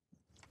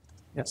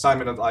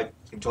 Assignment of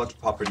intellectual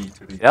property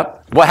to the.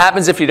 Yep. What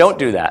happens if you don't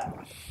do that?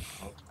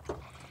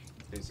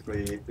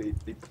 Basically,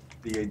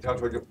 the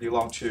intellectual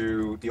belong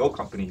to the old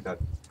company that.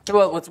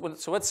 Well,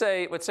 so let's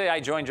say I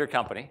joined your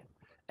company,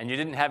 and you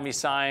didn't have me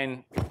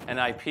sign an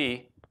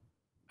IP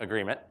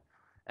agreement,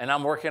 and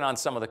I'm working on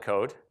some of the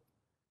code,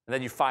 and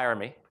then you fire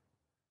me,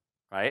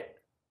 right?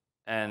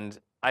 And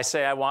I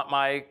say I want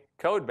my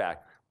code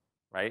back,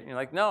 right? And you're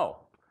like, no,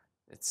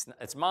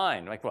 it's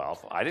mine. I'm like, well,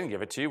 I didn't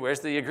give it to you. Where's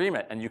the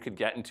agreement? And you could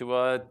get into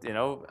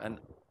an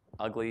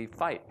ugly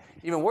fight.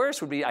 Even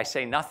worse would be I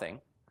say nothing,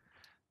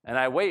 and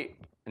I wait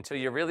until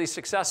you're really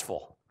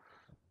successful.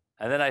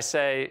 And then I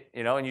say,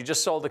 and you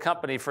just sold the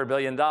company for $1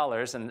 billion,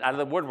 and out of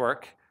the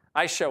woodwork,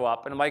 I show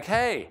up, and I'm like,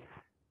 hey,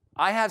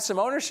 I have some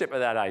ownership of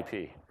that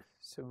IP.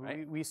 So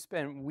right? we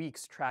spent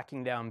weeks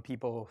tracking down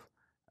people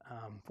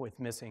with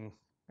missing.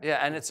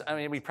 Yeah,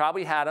 and we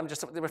probably had them.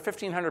 There were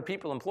 1,500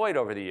 people employed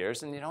over the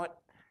years, and you know what?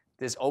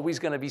 There's always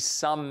going to be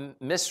some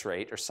miss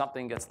rate or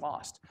something gets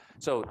lost.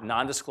 So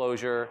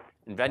non-disclosure,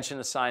 invention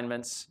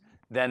assignments,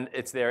 then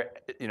it's their,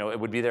 it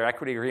would be their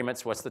equity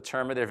agreements. What's the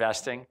term of their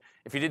vesting?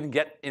 If you didn't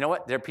get,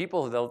 there are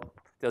people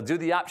they'll do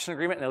the option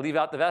agreement and they'll leave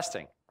out the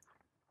vesting.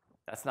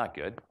 That's not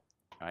good,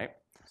 right?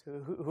 So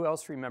who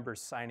else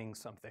remembers signing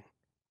something?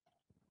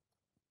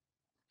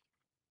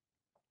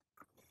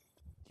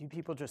 Do you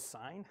people just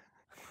sign?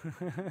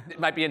 It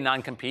might be a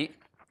non-compete,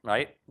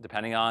 right?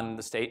 Depending on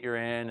the state you're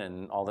in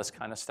and all this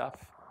kind of stuff,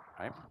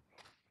 right?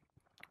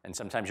 And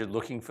sometimes you're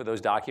looking for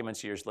those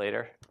documents years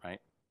later, right?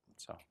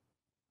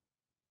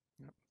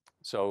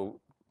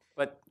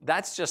 But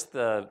that's just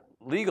the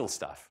legal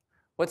stuff.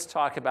 Let's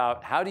talk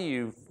about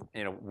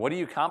what do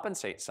you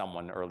compensate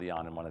someone early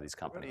on in one of these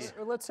companies?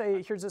 Let's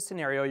say, here's a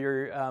scenario.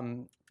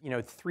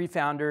 You're, 3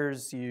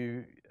 founders.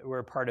 You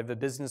were part of a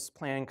business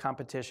plan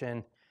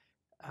competition.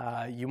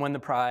 You won the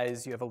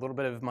prize. You have a little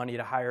bit of money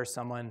to hire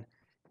someone.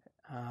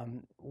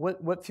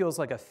 What feels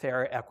like a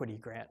fair equity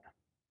grant?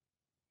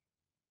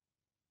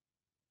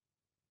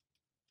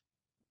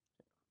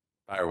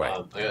 Fire away.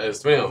 It's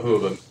depending on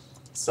who, but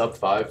sub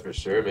 5 for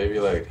sure. Maybe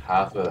like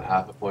half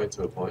a point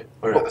to a point,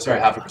 or sorry,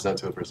 0.5%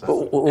 to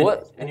 1%.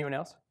 What? Anyone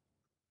else?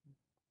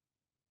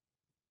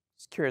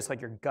 Just curious, like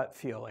your gut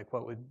feel, like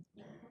what would,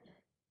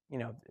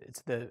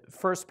 it's the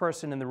first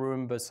person in the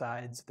room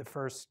besides the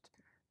first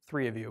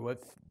 3 of you.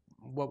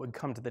 What would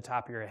come to the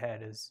top of your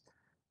head is,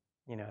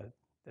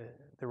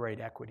 the right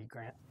equity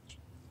grant?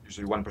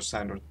 Usually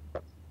 1%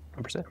 or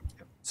 1%.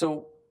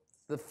 So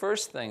the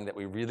first thing that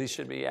we really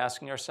should be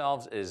asking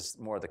ourselves is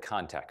more the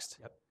context.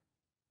 Yep.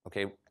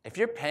 Okay, if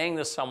you're paying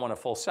this someone a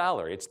full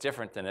salary, it's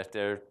different than if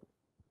they're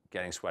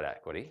getting sweat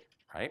equity,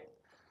 right?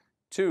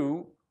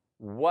 2,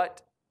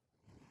 what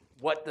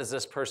does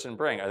this person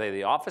bring? Are they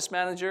the office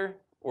manager,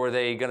 or are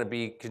they going to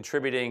be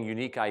contributing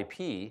unique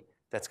IP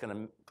that's going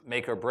to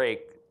make or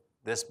break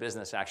this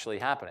business actually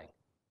happening?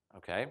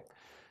 Okay.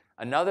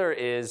 Another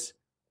is,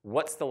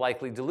 what's the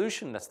likely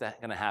dilution that's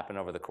going to happen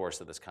over the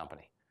course of this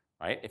company,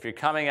 right? If you're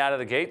coming out of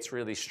the gates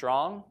really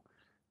strong,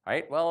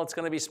 right? Well, it's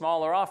going to be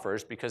smaller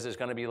offers because there's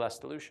going to be less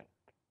dilution,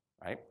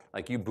 right?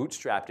 Like you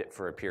bootstrapped it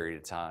for a period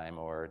of time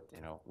or,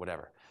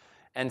 whatever.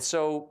 And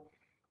so,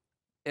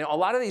 a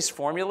lot of these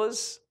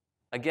formulas,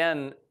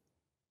 again,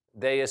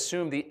 they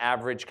assume the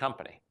average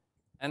company.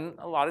 And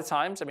a lot of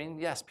times,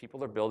 yes,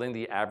 people are building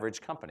the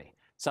average company.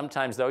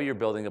 Sometimes, though, you're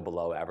building a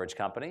below average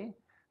company,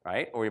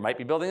 right? Or you might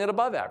be building an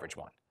above average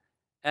one.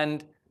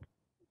 And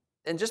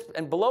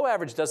below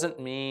average doesn't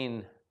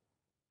mean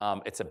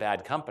it's a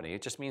bad company.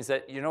 It just means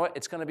that,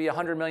 it's going to be a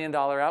 $100 million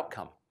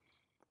outcome,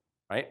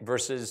 right?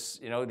 Versus,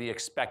 the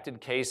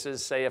expected case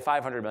is, say, a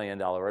 $500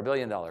 million or a $1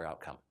 billion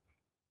outcome.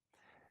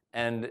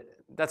 And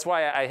that's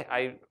why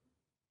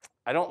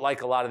I don't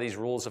like a lot of these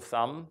rules of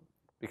thumb,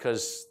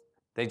 because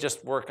they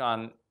just work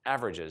on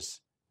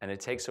averages, and it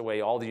takes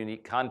away all the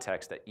unique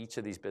context that each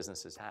of these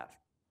businesses have.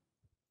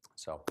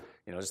 So,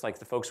 just like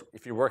the folks,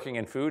 if you're working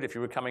in food, if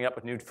you were coming up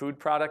with new food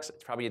products,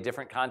 it's probably a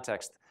different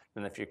context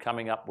than if you're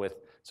coming up with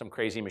some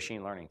crazy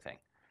machine learning thing,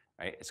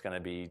 right? It's going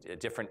to be a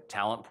different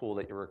talent pool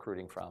that you're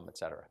recruiting from, et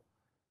cetera.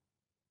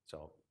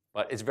 So,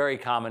 but it's very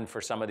common for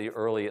some of the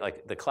early,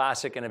 like the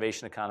classic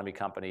innovation economy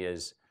company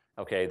is,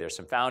 okay, there's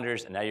some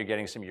founders, and now you're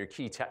getting some of your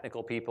key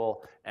technical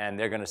people, and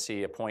they're going to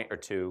see a point or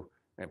two,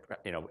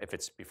 if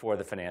it's before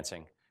the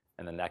financing,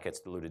 and then that gets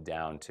diluted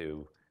down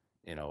to,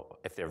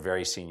 if they're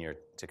very senior,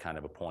 to kind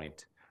of a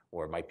point,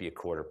 or it might be a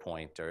quarter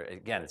point, or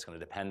again, it's going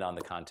to depend on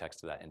the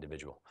context of that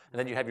individual. And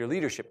then you have your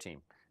leadership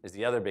team is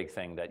the other big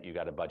thing that you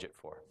got to budget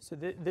for. So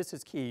this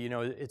is key.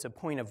 It's a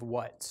point of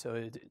what.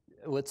 So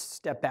let's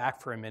step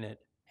back for a minute,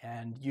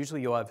 and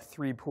usually you'll have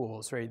three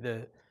pools, right?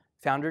 The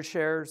founder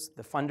shares,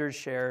 the funders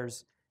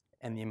shares,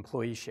 and the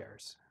employee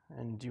shares.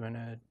 And do you want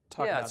to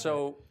talk about that? Yeah,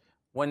 so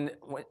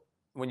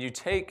when you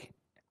take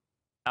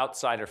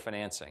outsider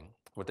financing,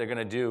 what they're going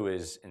to do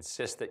is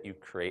insist that you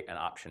create an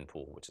option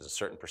pool, which is a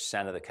certain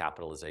 % of the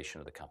capitalization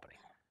of the company,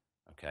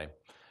 okay?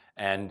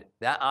 And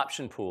that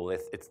option pool,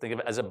 think of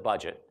it as a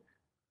budget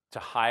to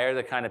hire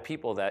the kind of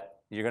people that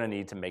you're going to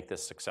need to make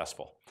this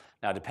successful.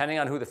 Now, depending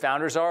on who the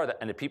founders are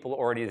and the people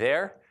already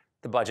there,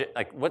 the budget,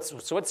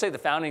 so let's say the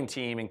founding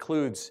team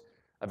includes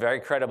a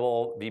very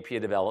credible VP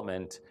of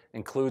development,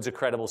 includes a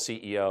credible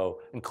CEO,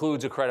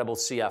 includes a credible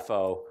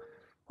CFO.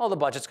 Well, the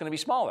budget's going to be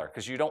smaller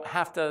because you don't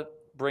have to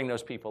bring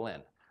those people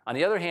in. On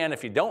the other hand,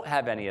 if you don't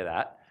have any of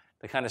that,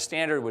 the kind of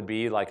standard would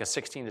be like a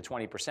 16 to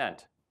 20%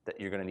 that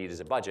you're going to need as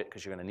a budget,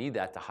 because you're going to need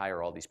that to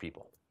hire all these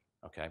people,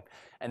 okay?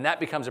 And that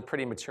becomes a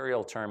pretty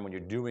material term when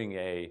you're doing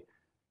a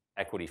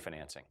equity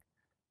financing.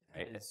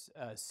 Right? Is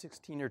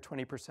 16 or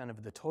 20%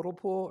 of the total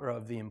pool or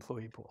of the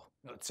employee pool?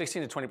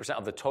 16 to 20%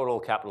 of the total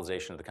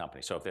capitalization of the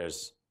company. So if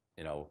there's,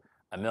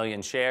 1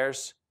 million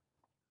shares,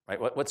 right?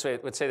 Let's say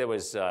there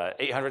was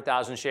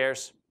 800,000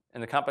 shares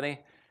in the company.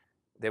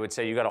 They would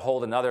say you got to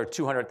hold another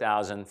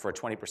 200,000 for a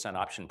 20%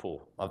 option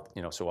pool.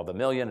 So of 1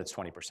 million, it's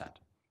 20%.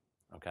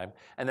 Okay,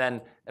 and then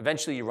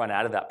eventually you run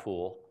out of that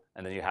pool,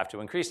 and then you have to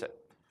increase it,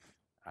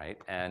 right?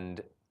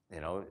 And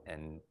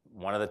and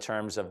one of the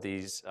terms of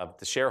the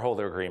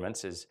shareholder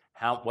agreements is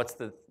what's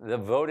the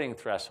voting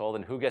threshold,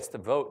 and who gets to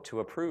vote to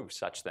approve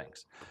such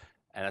things.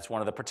 And that's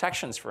one of the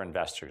protections for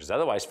investors.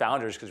 Otherwise,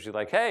 founders, because you're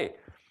like, hey,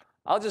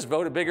 I'll just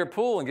vote a bigger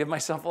pool and give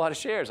myself a lot of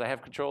shares. I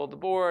have control of the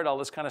board, all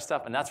this kind of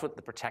stuff. And that's what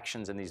the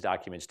protections in these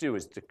documents do,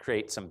 is to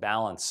create some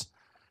balance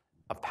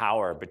of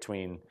power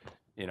between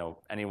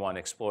anyone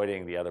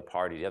exploiting the other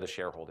party, the other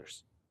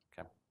shareholders.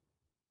 Okay.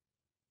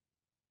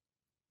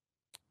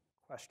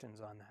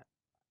 Questions on that?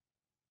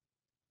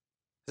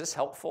 Is this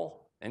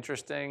helpful?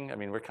 Interesting?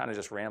 We're kind of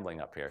just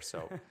rambling up here,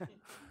 so.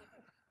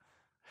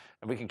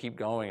 And we can keep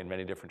going in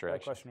many different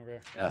directions. Question over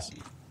here. Yes.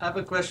 I have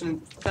a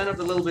question, kind of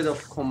a little bit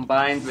of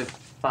combined with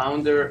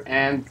founder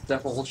and the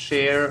whole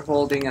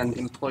shareholding and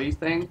employee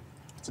thing.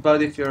 It's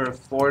about if you're a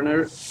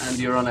foreigner and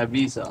you're on a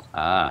visa.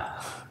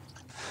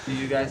 Do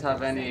you guys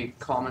have any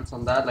comments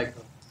on that? Like,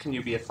 can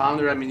you be a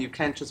founder? You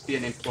can't just be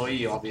an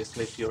employee,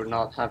 obviously, if you're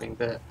not having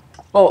the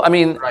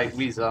right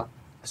visa.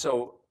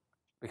 So,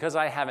 because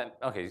I haven't,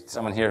 okay,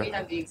 someone here. We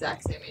have the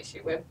exact same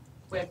issue.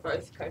 We're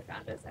both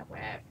co-founders and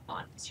we're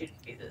on student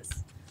visas.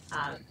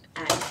 And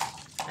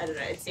I don't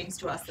know, it seems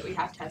to us that we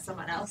have to have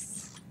someone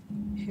else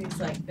who's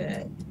like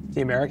the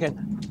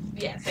American?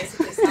 Yeah,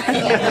 basically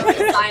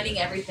signing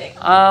everything.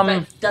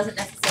 But doesn't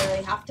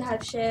necessarily have to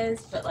have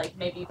shares, but like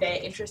maybe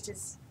their interest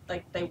is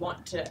like they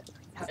want to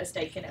have a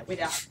stake in it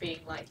without being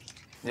like.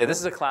 Yeah, this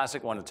is a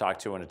classic one to talk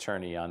to an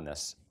attorney on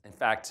this. In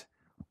fact,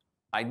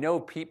 I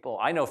know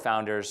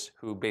founders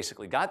who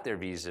basically got their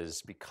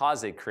visas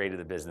because they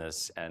created a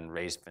business and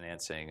raised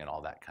financing and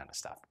all that kind of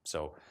stuff.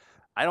 So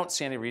I don't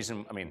see any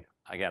reason,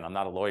 again, I'm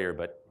not a lawyer,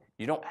 but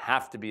you don't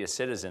have to be a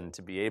citizen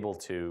to be able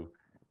to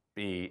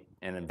be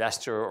an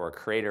investor or a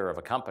creator of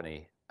a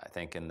company, I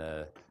think, in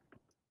the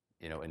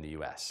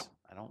US.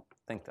 I don't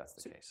think that's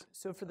the case.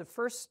 So for the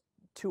first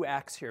two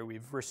acts here,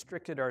 we've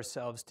restricted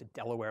ourselves to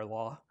Delaware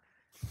law.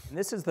 And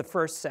this is the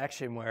first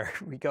section where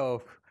we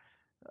go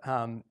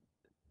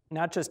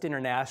not just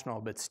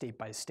international, but state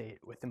by state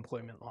with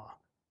employment law.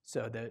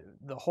 So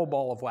the whole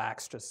ball of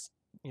wax just,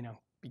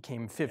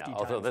 became 50 times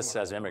although this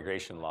more. has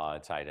immigration law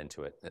tied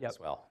into it as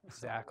well.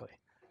 Exactly.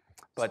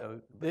 But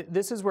so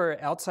this is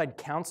where outside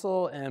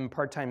counsel and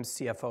part-time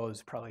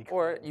CFOs probably.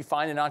 Or you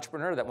find an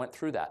entrepreneur that went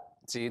through that.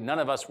 See, none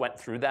of us went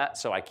through that,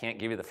 so I can't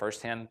give you the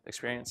firsthand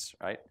experience,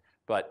 right?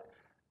 But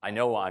I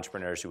know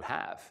entrepreneurs who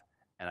have,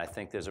 and I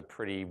think there's a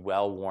pretty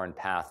well-worn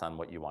path on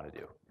what you want to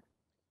do.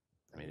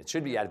 I mean, it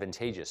should be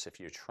advantageous if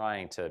you're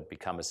trying to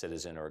become a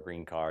citizen or a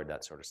green card,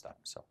 that sort of stuff.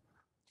 So,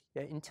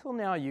 yeah, until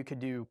now, you could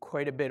do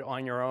quite a bit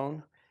on your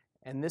own.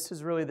 And this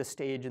is really the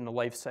stage in the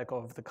life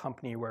cycle of the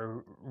company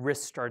where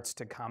risk starts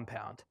to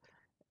compound.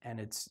 And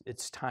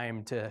it's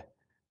time to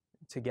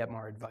get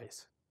more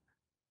advice.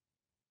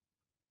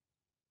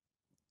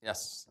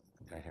 Yes,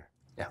 right here.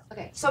 Yeah.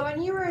 Okay, so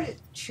when you were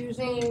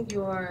choosing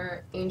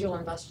your angel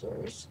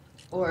investors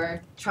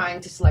or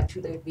trying to select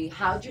who they would be,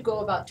 how did you go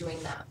about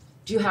doing that?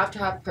 Do you have to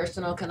have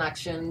personal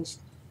connections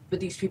with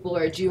these people,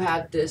 or do you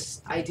have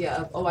this idea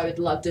of, oh, I would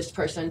love this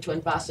person to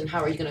invest, and how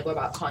are you going to go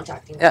about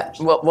contacting them?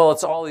 Yeah, well,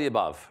 it's all of the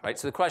above, right?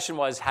 So the question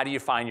was, how do you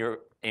find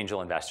your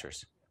angel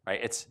investors, right?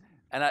 It's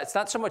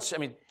not so much, I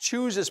mean,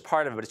 choose is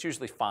part of it, but it's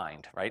usually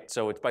find, right?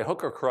 So it's by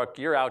hook or crook.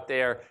 You're out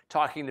there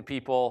talking to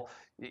people.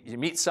 You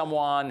meet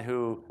someone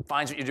who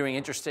finds what you're doing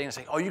interesting. It's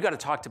like, oh, you got to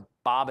talk to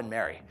Bob and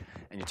Mary.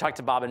 And you talk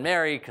to Bob and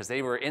Mary because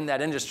they were in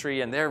that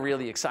industry and they're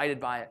really excited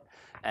by it.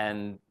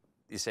 And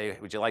you say,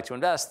 would you like to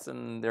invest?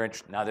 And they're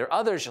interested. Now there are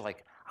others, you're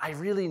like, I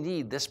really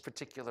need this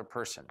particular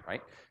person,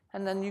 right?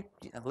 And then you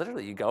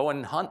literally you go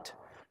and hunt.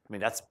 I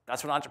mean, that's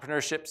what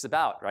entrepreneurship is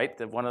about, right?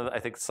 I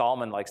think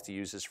Solomon likes to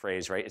use this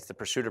phrase, right? It's the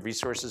pursuit of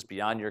resources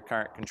beyond your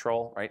current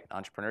control, right?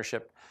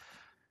 Entrepreneurship.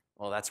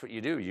 Well, that's what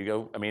you do. You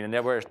go, I mean, and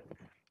there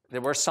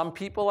were some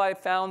people I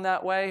found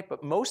that way,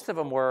 but most of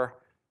them were,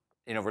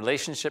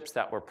 relationships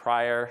that were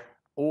prior,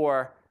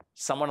 or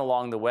someone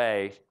along the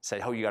way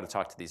said, oh, you got to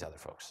talk to these other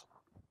folks.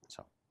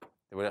 So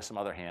there were some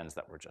other hands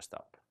that were just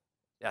up.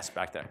 Yes,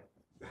 back there.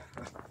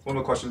 One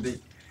more question.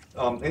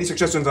 Any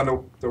suggestions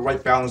on the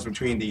right balance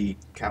between the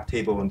cap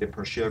table and the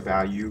per share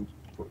value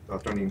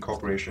during the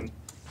incorporation?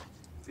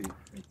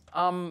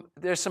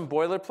 There's some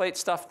boilerplate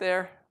stuff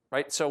there,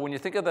 right? So when you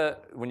think of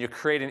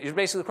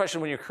basically the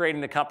question when you're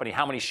creating the company,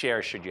 how many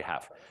shares should you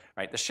have,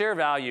 right? The share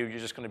value, you're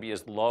just going to be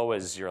as low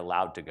as you're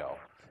allowed to go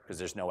because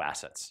there's no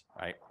assets,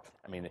 right?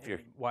 I mean,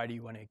 Why do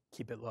you want to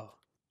keep it low?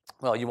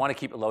 Well, you want to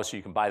keep it low so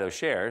you can buy those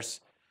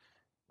shares,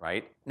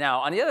 right? Now,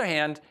 on the other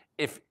hand,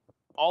 if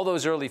all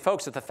those early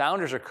folks, if the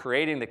founders are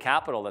creating the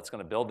capital that's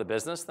going to build the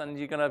business, then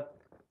you're going to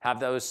have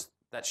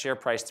that share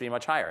price to be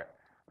much higher,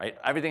 right?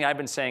 Everything I've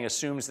been saying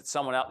assumes that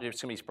someone else, there's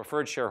going to be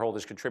preferred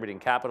shareholders contributing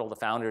capital. The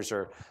founders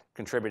are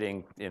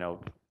contributing,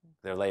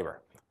 their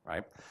labor,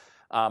 right?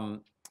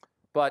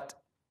 But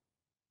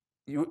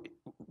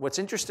what's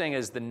interesting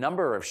is the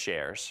number of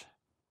shares,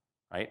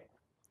 right?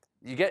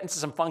 You get into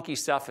some funky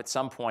stuff at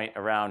some point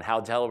around how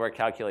Delaware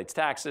calculates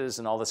taxes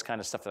and all this kind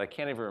of stuff that I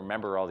can't even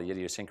remember all the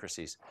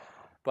idiosyncrasies.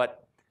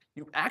 But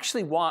you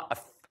actually want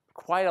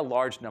quite a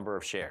large number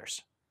of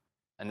shares.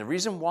 And the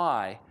reason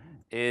why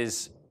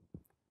is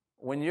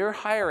when you're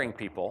hiring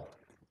people,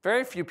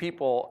 very few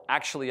people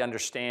actually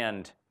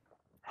understand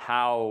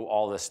how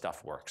all this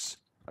stuff works,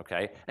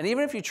 okay? And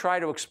even if you try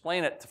to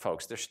explain it to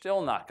folks, they're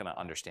still not going to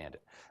understand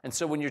it. And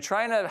so when you're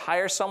trying to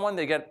hire someone,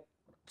 they get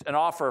an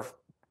offer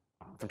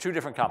from two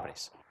different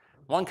companies.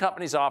 One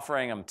company's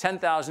offering them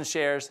 10,000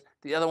 shares.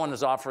 The other one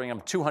is offering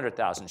them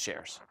 200,000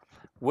 shares.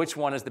 Which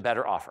one is the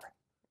better offer?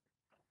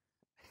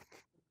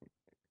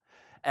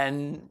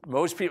 And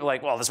most people are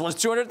like, well, this one's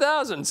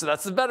 200,000, so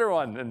that's the better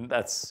one. And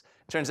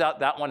turns out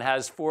that one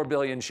has 4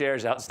 billion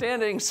shares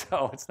outstanding,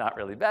 so it's not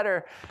really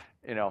better.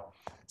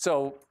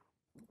 So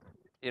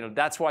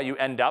that's why you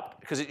end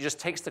up, because it just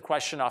takes the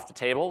question off the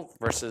table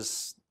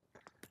versus,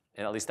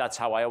 at least that's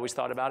how I always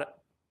thought about it.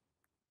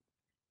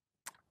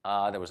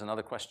 There was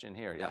another question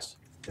here, yes.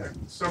 Yeah.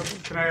 So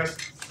can I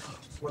ask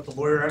what the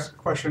lawyer asked a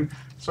question?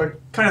 So I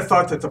kind of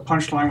thought that the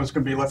punchline was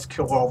going to be, let's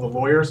kill all the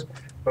lawyers.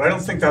 But I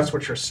don't think that's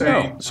what you're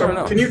saying. No, so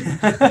no. Can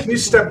you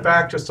step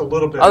back just a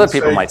little bit? Other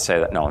people might say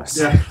that. No.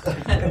 Yeah.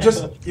 And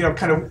just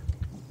kind of,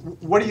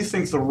 what do you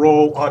think the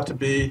role ought to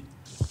be?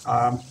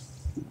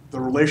 The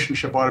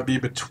relationship ought to be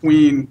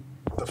between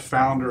the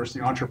founders,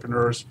 the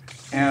entrepreneurs,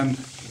 and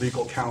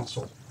legal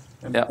counsel,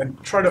 and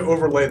try to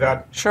overlay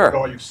that with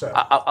all you said.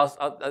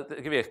 I'll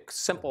give you a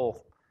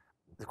simple.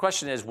 The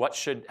question is,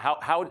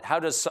 how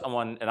does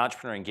an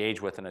entrepreneur engage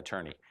with an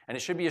attorney? And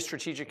it should be a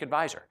strategic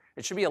advisor.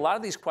 It should be a lot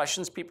of these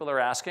questions people are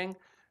asking.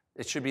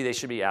 They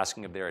should be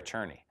asking of their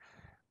attorney.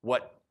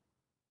 What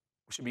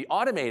should be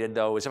automated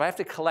though is if I have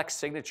to collect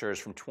signatures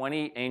from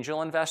 20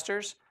 angel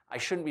investors, I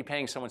shouldn't be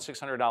paying someone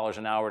 $600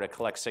 an hour to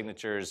collect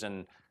signatures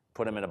and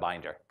put them in a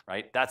binder,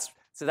 right?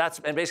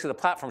 And basically the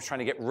platform's trying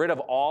to get rid of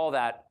all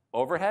that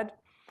overhead,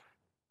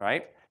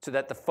 right? So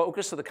that the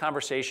focus of the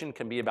conversation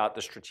can be about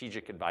the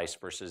strategic advice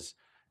versus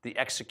the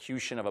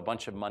execution of a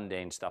bunch of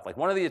mundane stuff. Like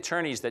one of the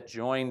attorneys that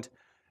joined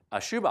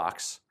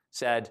Shoebox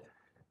said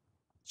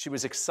she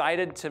was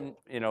excited to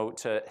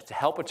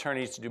help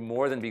attorneys to do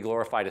more than be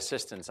glorified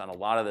assistants on a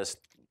lot of this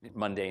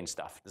mundane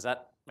stuff. Does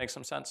that make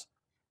some sense?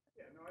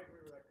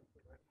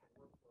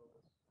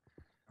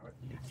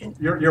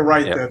 you're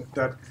right Yeah.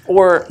 that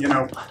Or you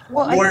know,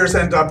 Well, lawyers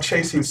end up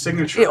chasing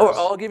signatures. Yeah, or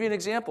I'll give you an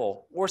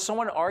example. Or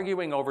someone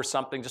arguing over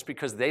something just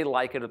because they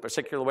like it a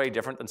particular way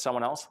different than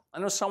someone else. I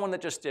know someone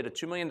that just did a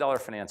 $2 million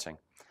financing.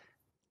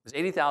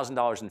 There's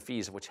 $80,000 in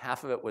fees, of which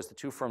half of it was the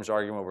two firms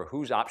arguing over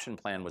whose option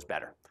plan was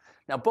better.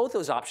 Now, both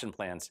those option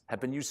plans have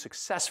been used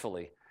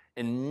successfully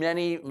in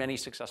many, many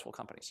successful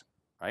companies,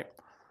 right?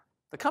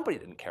 The company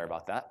didn't care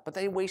about that, but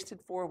they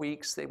wasted 4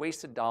 weeks, they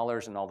wasted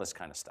dollars and all this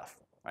kind of stuff,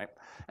 right?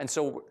 And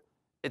so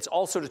it's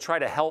also to try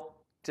to help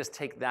just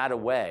take that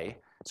away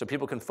so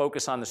people can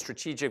focus on the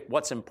strategic,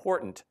 what's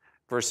important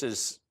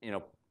versus,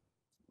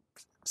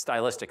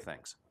 stylistic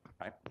things,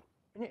 right?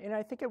 And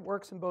I think it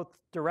works in both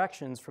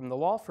directions. From the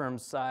law firm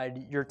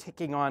side, you're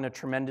taking on a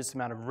tremendous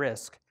amount of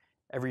risk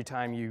every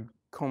time you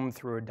comb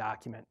through a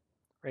document,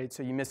 right?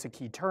 So you miss a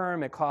key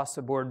term, it costs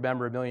a board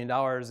member $1 million,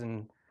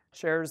 and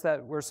shares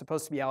that were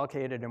supposed to be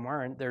allocated and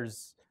weren't,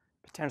 there's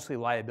potentially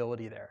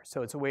liability there.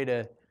 So it's a way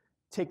to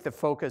take the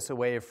focus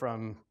away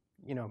from,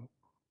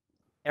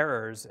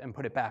 errors and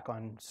put it back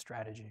on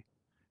strategy.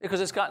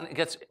 Because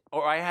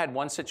I had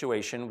one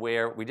situation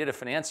where we did a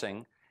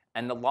financing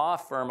and the law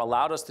firm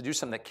allowed us to do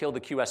something that killed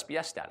the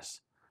QSBS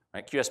status.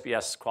 Right?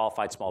 QSBS,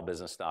 qualified small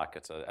business stock,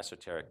 it's an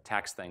esoteric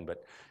tax thing,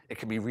 but it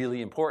can be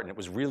really important. It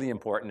was really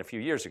important a few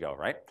years ago,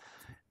 right?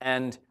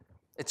 And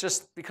it's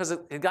just because it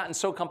had gotten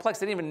so complex,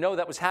 they didn't even know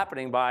that was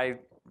happening by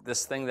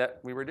this thing that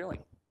we were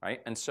doing,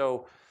 right? And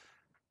so,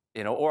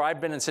 or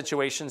I've been in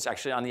situations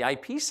actually on the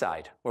IP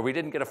side where we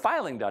didn't get a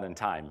filing done in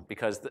time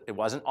because it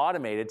wasn't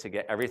automated to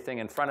get everything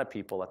in front of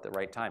people at the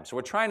right time. So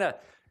we're trying to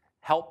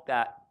help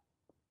that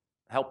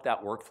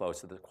workflow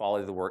so the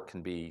quality of the work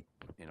can be,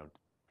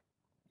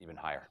 even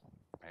higher.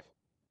 Right?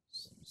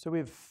 So we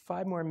have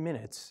 5 more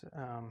minutes.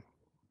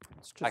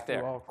 Let's Back just do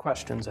there. all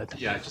questions, I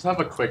think. Yeah, I just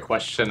have a quick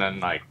question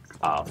on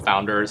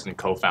founders and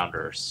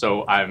co-founders.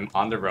 So I'm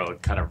on the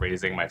road kind of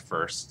raising my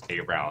first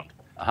A round.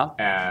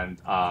 And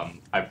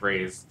I've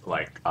raised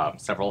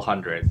several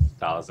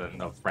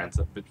 $100,000 of friends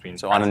between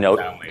So on a friends note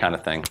and family. kind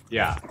of thing.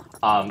 Yeah.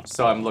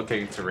 So I'm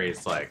looking to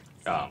raise a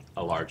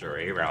larger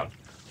A round.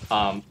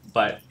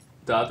 But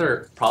the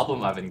other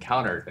problem I've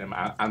encountered, and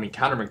I'm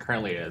encountering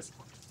currently, is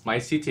my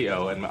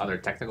CTO and my other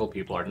technical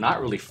people are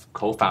not really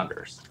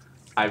co-founders.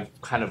 I've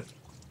kind of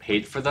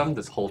paid for them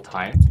this whole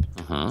time.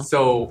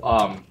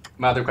 So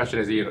my other question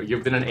is,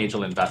 you've been an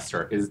angel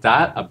investor. Is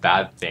that a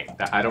bad thing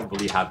that I don't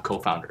really have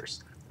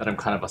co-founders? That I'm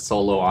kind of a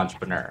solo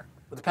entrepreneur?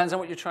 It depends on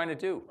what you're trying to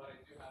do.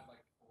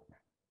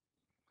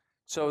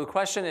 So the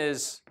question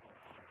is,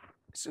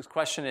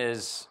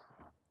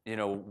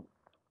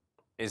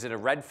 is it a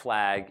red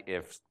flag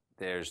if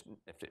there's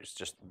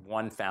just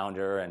one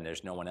founder and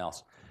there's no one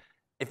else?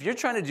 If you're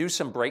trying to do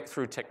some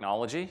breakthrough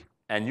technology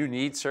and you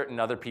need certain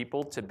other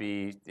people to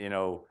be,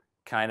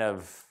 kind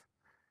of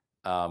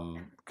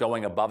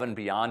going above and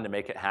beyond to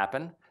make it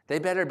happen, they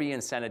better be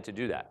incented to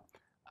do that.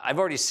 I've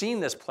already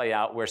seen this play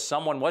out where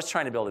someone was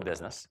trying to build a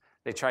business.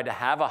 They tried to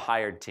have a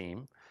hired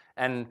team.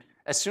 And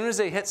as soon as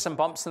they hit some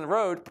bumps in the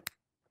road,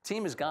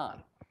 team is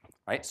gone,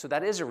 right? So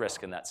that is a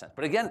risk in that sense.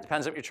 But again, it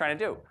depends on what you're trying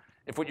to do.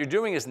 If what you're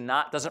doing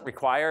doesn't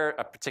require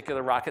a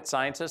particular rocket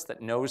scientist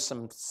that knows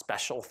some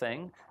special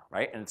thing,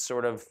 right? And it's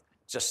sort of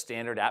just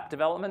standard app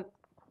development,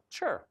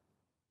 sure,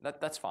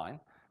 that's fine.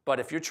 But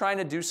if you're trying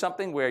to do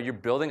something where you're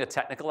building a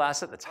technical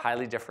asset that's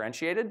highly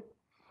differentiated,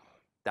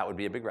 that would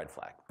be a big red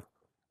flag.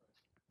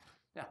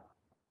 Yeah,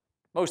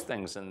 most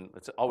things, and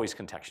it's always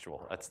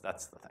contextual. That's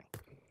the thing.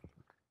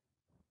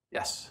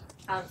 Yes.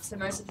 So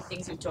most of the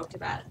things we've talked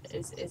about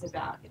is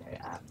about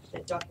the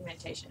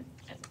documentation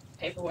and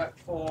paperwork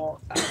for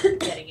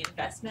getting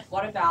investment.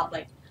 What about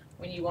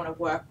when you want to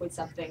work with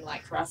something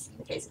like, for us in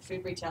the case of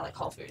food retail, like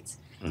Whole Foods,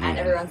 and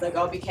everyone's like,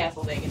 "Oh, be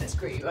careful, they're going to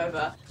screw you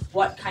over."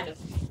 What kind of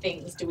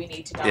things do we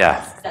need to know?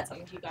 Yeah. Is that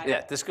something you guys?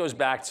 Yeah, this goes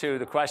back to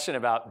the question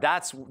about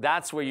that's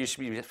where you should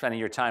be spending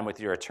your time with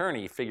your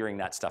attorney figuring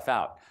that stuff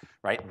out,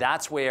 right?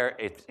 That's where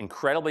it's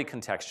incredibly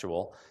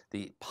contextual.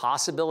 The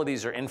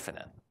possibilities are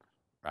infinite,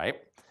 right?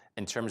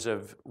 In terms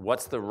of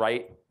what's the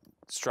right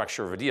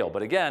structure of a deal.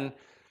 But again,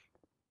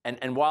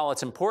 and while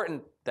it's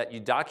important that you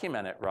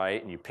document it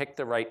right and you pick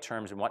the right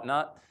terms and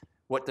whatnot,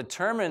 what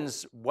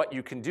determines what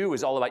you can do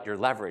is all about your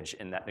leverage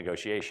in that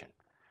negotiation,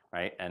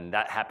 right? And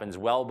that happens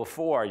well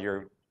before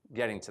you're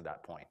getting to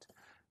that point,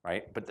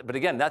 right? But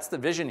again, that's the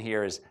vision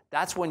here, is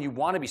that's when you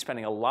want to be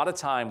spending a lot of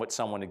time with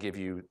someone to give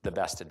you the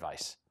best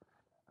advice,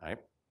 right?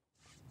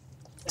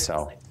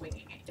 So just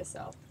winging it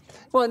yourself.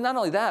 Well, not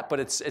only that, but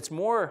it's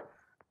more,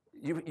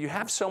 you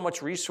have so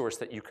much resource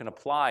that you can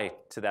apply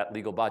to that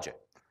legal budget.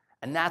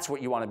 And that's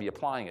what you want to be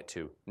applying it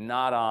to,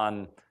 not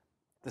on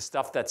the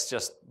stuff that's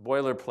just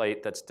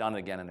boilerplate that's done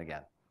again and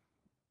again.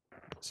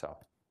 So,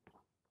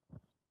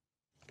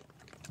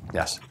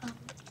 yes?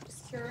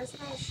 Just curious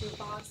about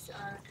Shoebox.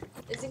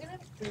 Is it going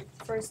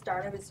to, for a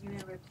startup, is it going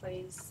to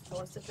replace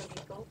most of the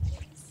legal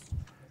things?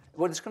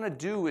 What it's going to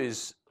do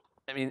is,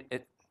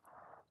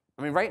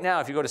 right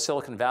now, if you go to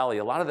Silicon Valley,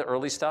 a lot of the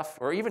early stuff,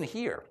 or even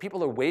here,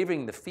 people are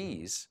waiving the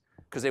fees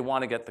because they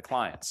want to get the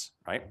clients,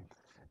 right?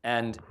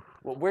 And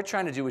What we're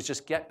trying to do is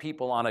just get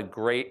people on a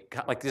great,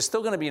 like there's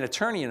still going to be an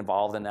attorney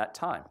involved in that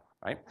time,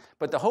 right?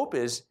 But the hope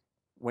is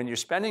when you're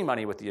spending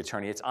money with the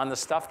attorney, it's on the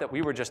stuff that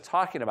we were just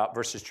talking about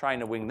versus trying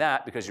to wing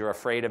that because you're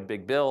afraid of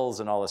big bills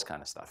and all this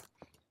kind of stuff,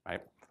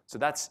 right? So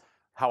that's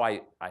how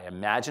I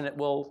imagine it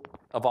will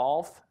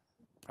evolve,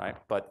 right?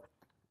 But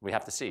we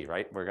have to see,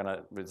 right?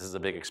 This is a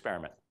big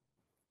experiment.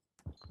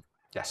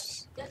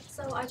 Yes? Yeah,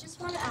 so I just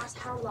want to ask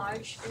how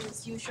large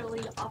is usually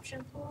the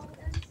option pool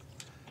is?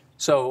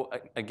 So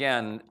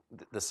again,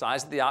 the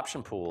size of the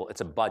option pool,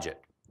 it's a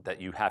budget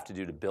that you have to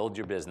do to build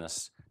your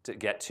business to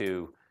get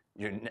to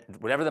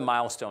whatever the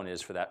milestone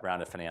is for that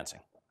round of financing,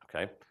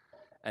 okay?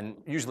 And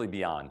usually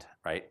beyond,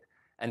 right?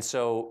 And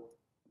so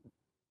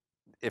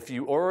if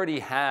you already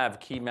have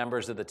key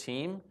members of the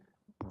team,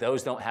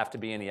 those don't have to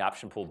be in the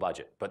option pool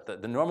budget.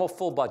 But the normal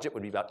full budget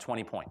would be about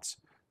 20 points.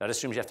 That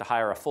assumes you have to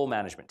hire a full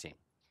management team,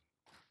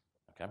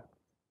 okay?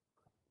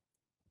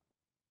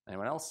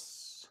 Anyone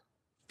else?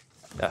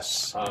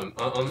 Yes.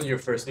 On your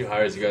first new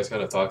hires, you guys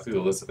kind of talked through the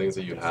list of things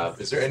that you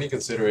have. Is there any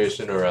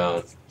consideration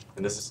around,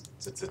 and this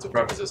is, to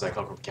preface this, I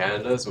come from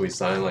Canada, so we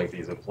sign like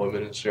these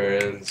employment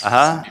insurance,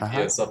 CPP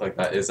and stuff like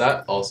that. Is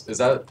that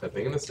a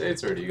thing in the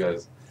States, or do you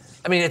guys?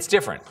 I mean, it's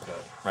different,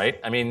 right?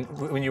 I mean,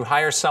 when you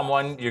hire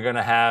someone, you're going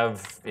to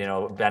have,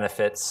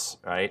 benefits,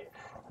 right?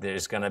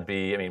 There's going to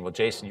be, well,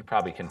 Jason, you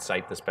probably can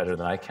cite this better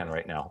than I can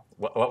right now.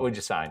 What would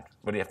you sign?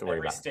 What do you have to worry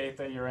about? Every state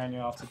that you're in,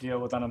 you'll have to deal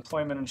with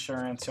unemployment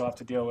insurance. You'll have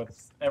to deal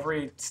with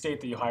every state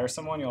that you hire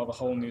someone. You'll have a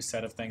whole new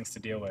set of things to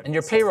deal with. And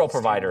your payroll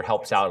provider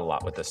helps out a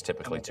lot with this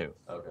typically too.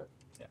 Okay.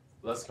 Yeah.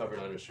 Less covered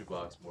under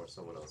shoebox, more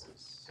someone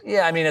else's.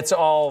 Yeah, it's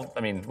all,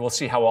 we'll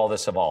see how all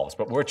this evolves.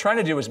 But what we're trying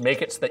to do is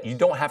make it so that you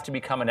don't have to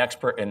become an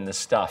expert in this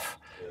stuff.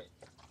 Yeah.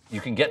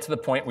 You can get to the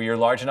point where you're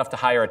large enough to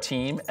hire a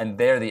team and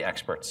they're the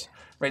experts.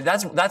 Right,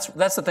 that's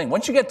the thing.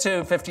 Once you get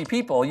to 50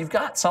 people, you've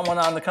got someone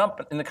in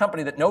the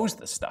company that knows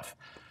this stuff.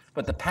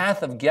 But the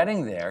path of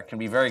getting there can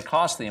be very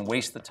costly and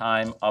waste the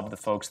time of the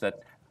folks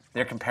that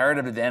their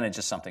comparative advantage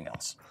is something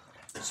else.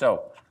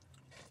 So,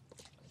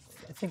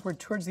 I think we're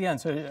towards the end.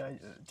 So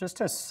just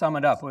to sum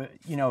it up,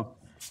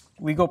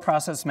 legal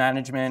process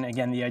management,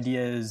 again, the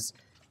idea is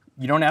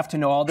you don't have to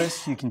know all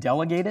this. You can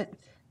delegate it.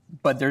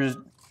 But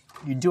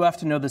you do have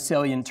to know the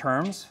salient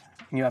terms.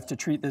 And you have to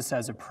treat this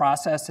as a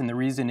process. And the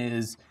reason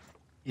is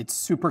it's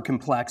super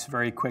complex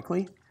very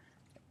quickly.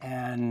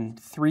 And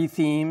 3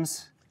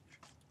 themes,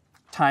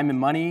 time and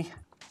money,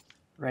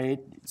 right?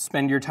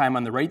 Spend your time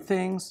on the right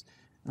things.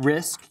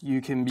 Risk,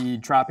 you can be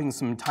dropping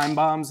some time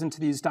bombs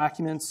into these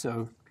documents,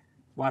 so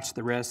watch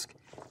the risk.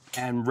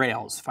 And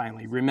rails,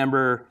 finally.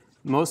 Remember,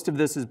 most of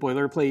this is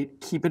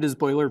boilerplate. Keep it as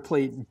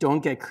boilerplate.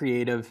 Don't get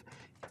creative.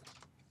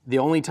 The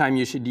only time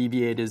you should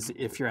deviate is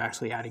if you're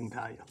actually adding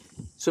value.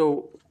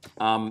 So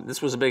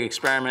this was a big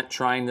experiment,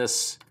 trying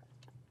this.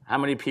 How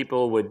many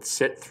people would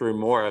sit through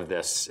more of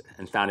this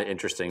and found it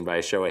interesting by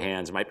a show of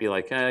hands? It might be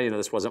like,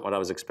 this wasn't what I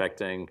was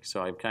expecting. So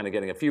I'm kind of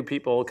getting a few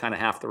people, kind of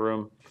half the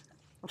room.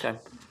 Okay.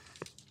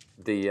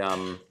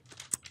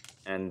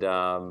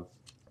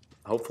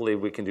 Hopefully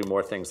we can do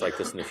more things like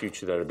this in the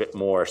future that are a bit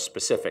more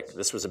specific.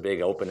 This was a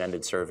big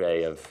open-ended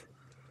survey of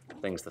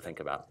things to think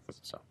about.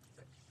 So,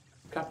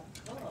 okay.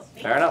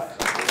 Fair enough.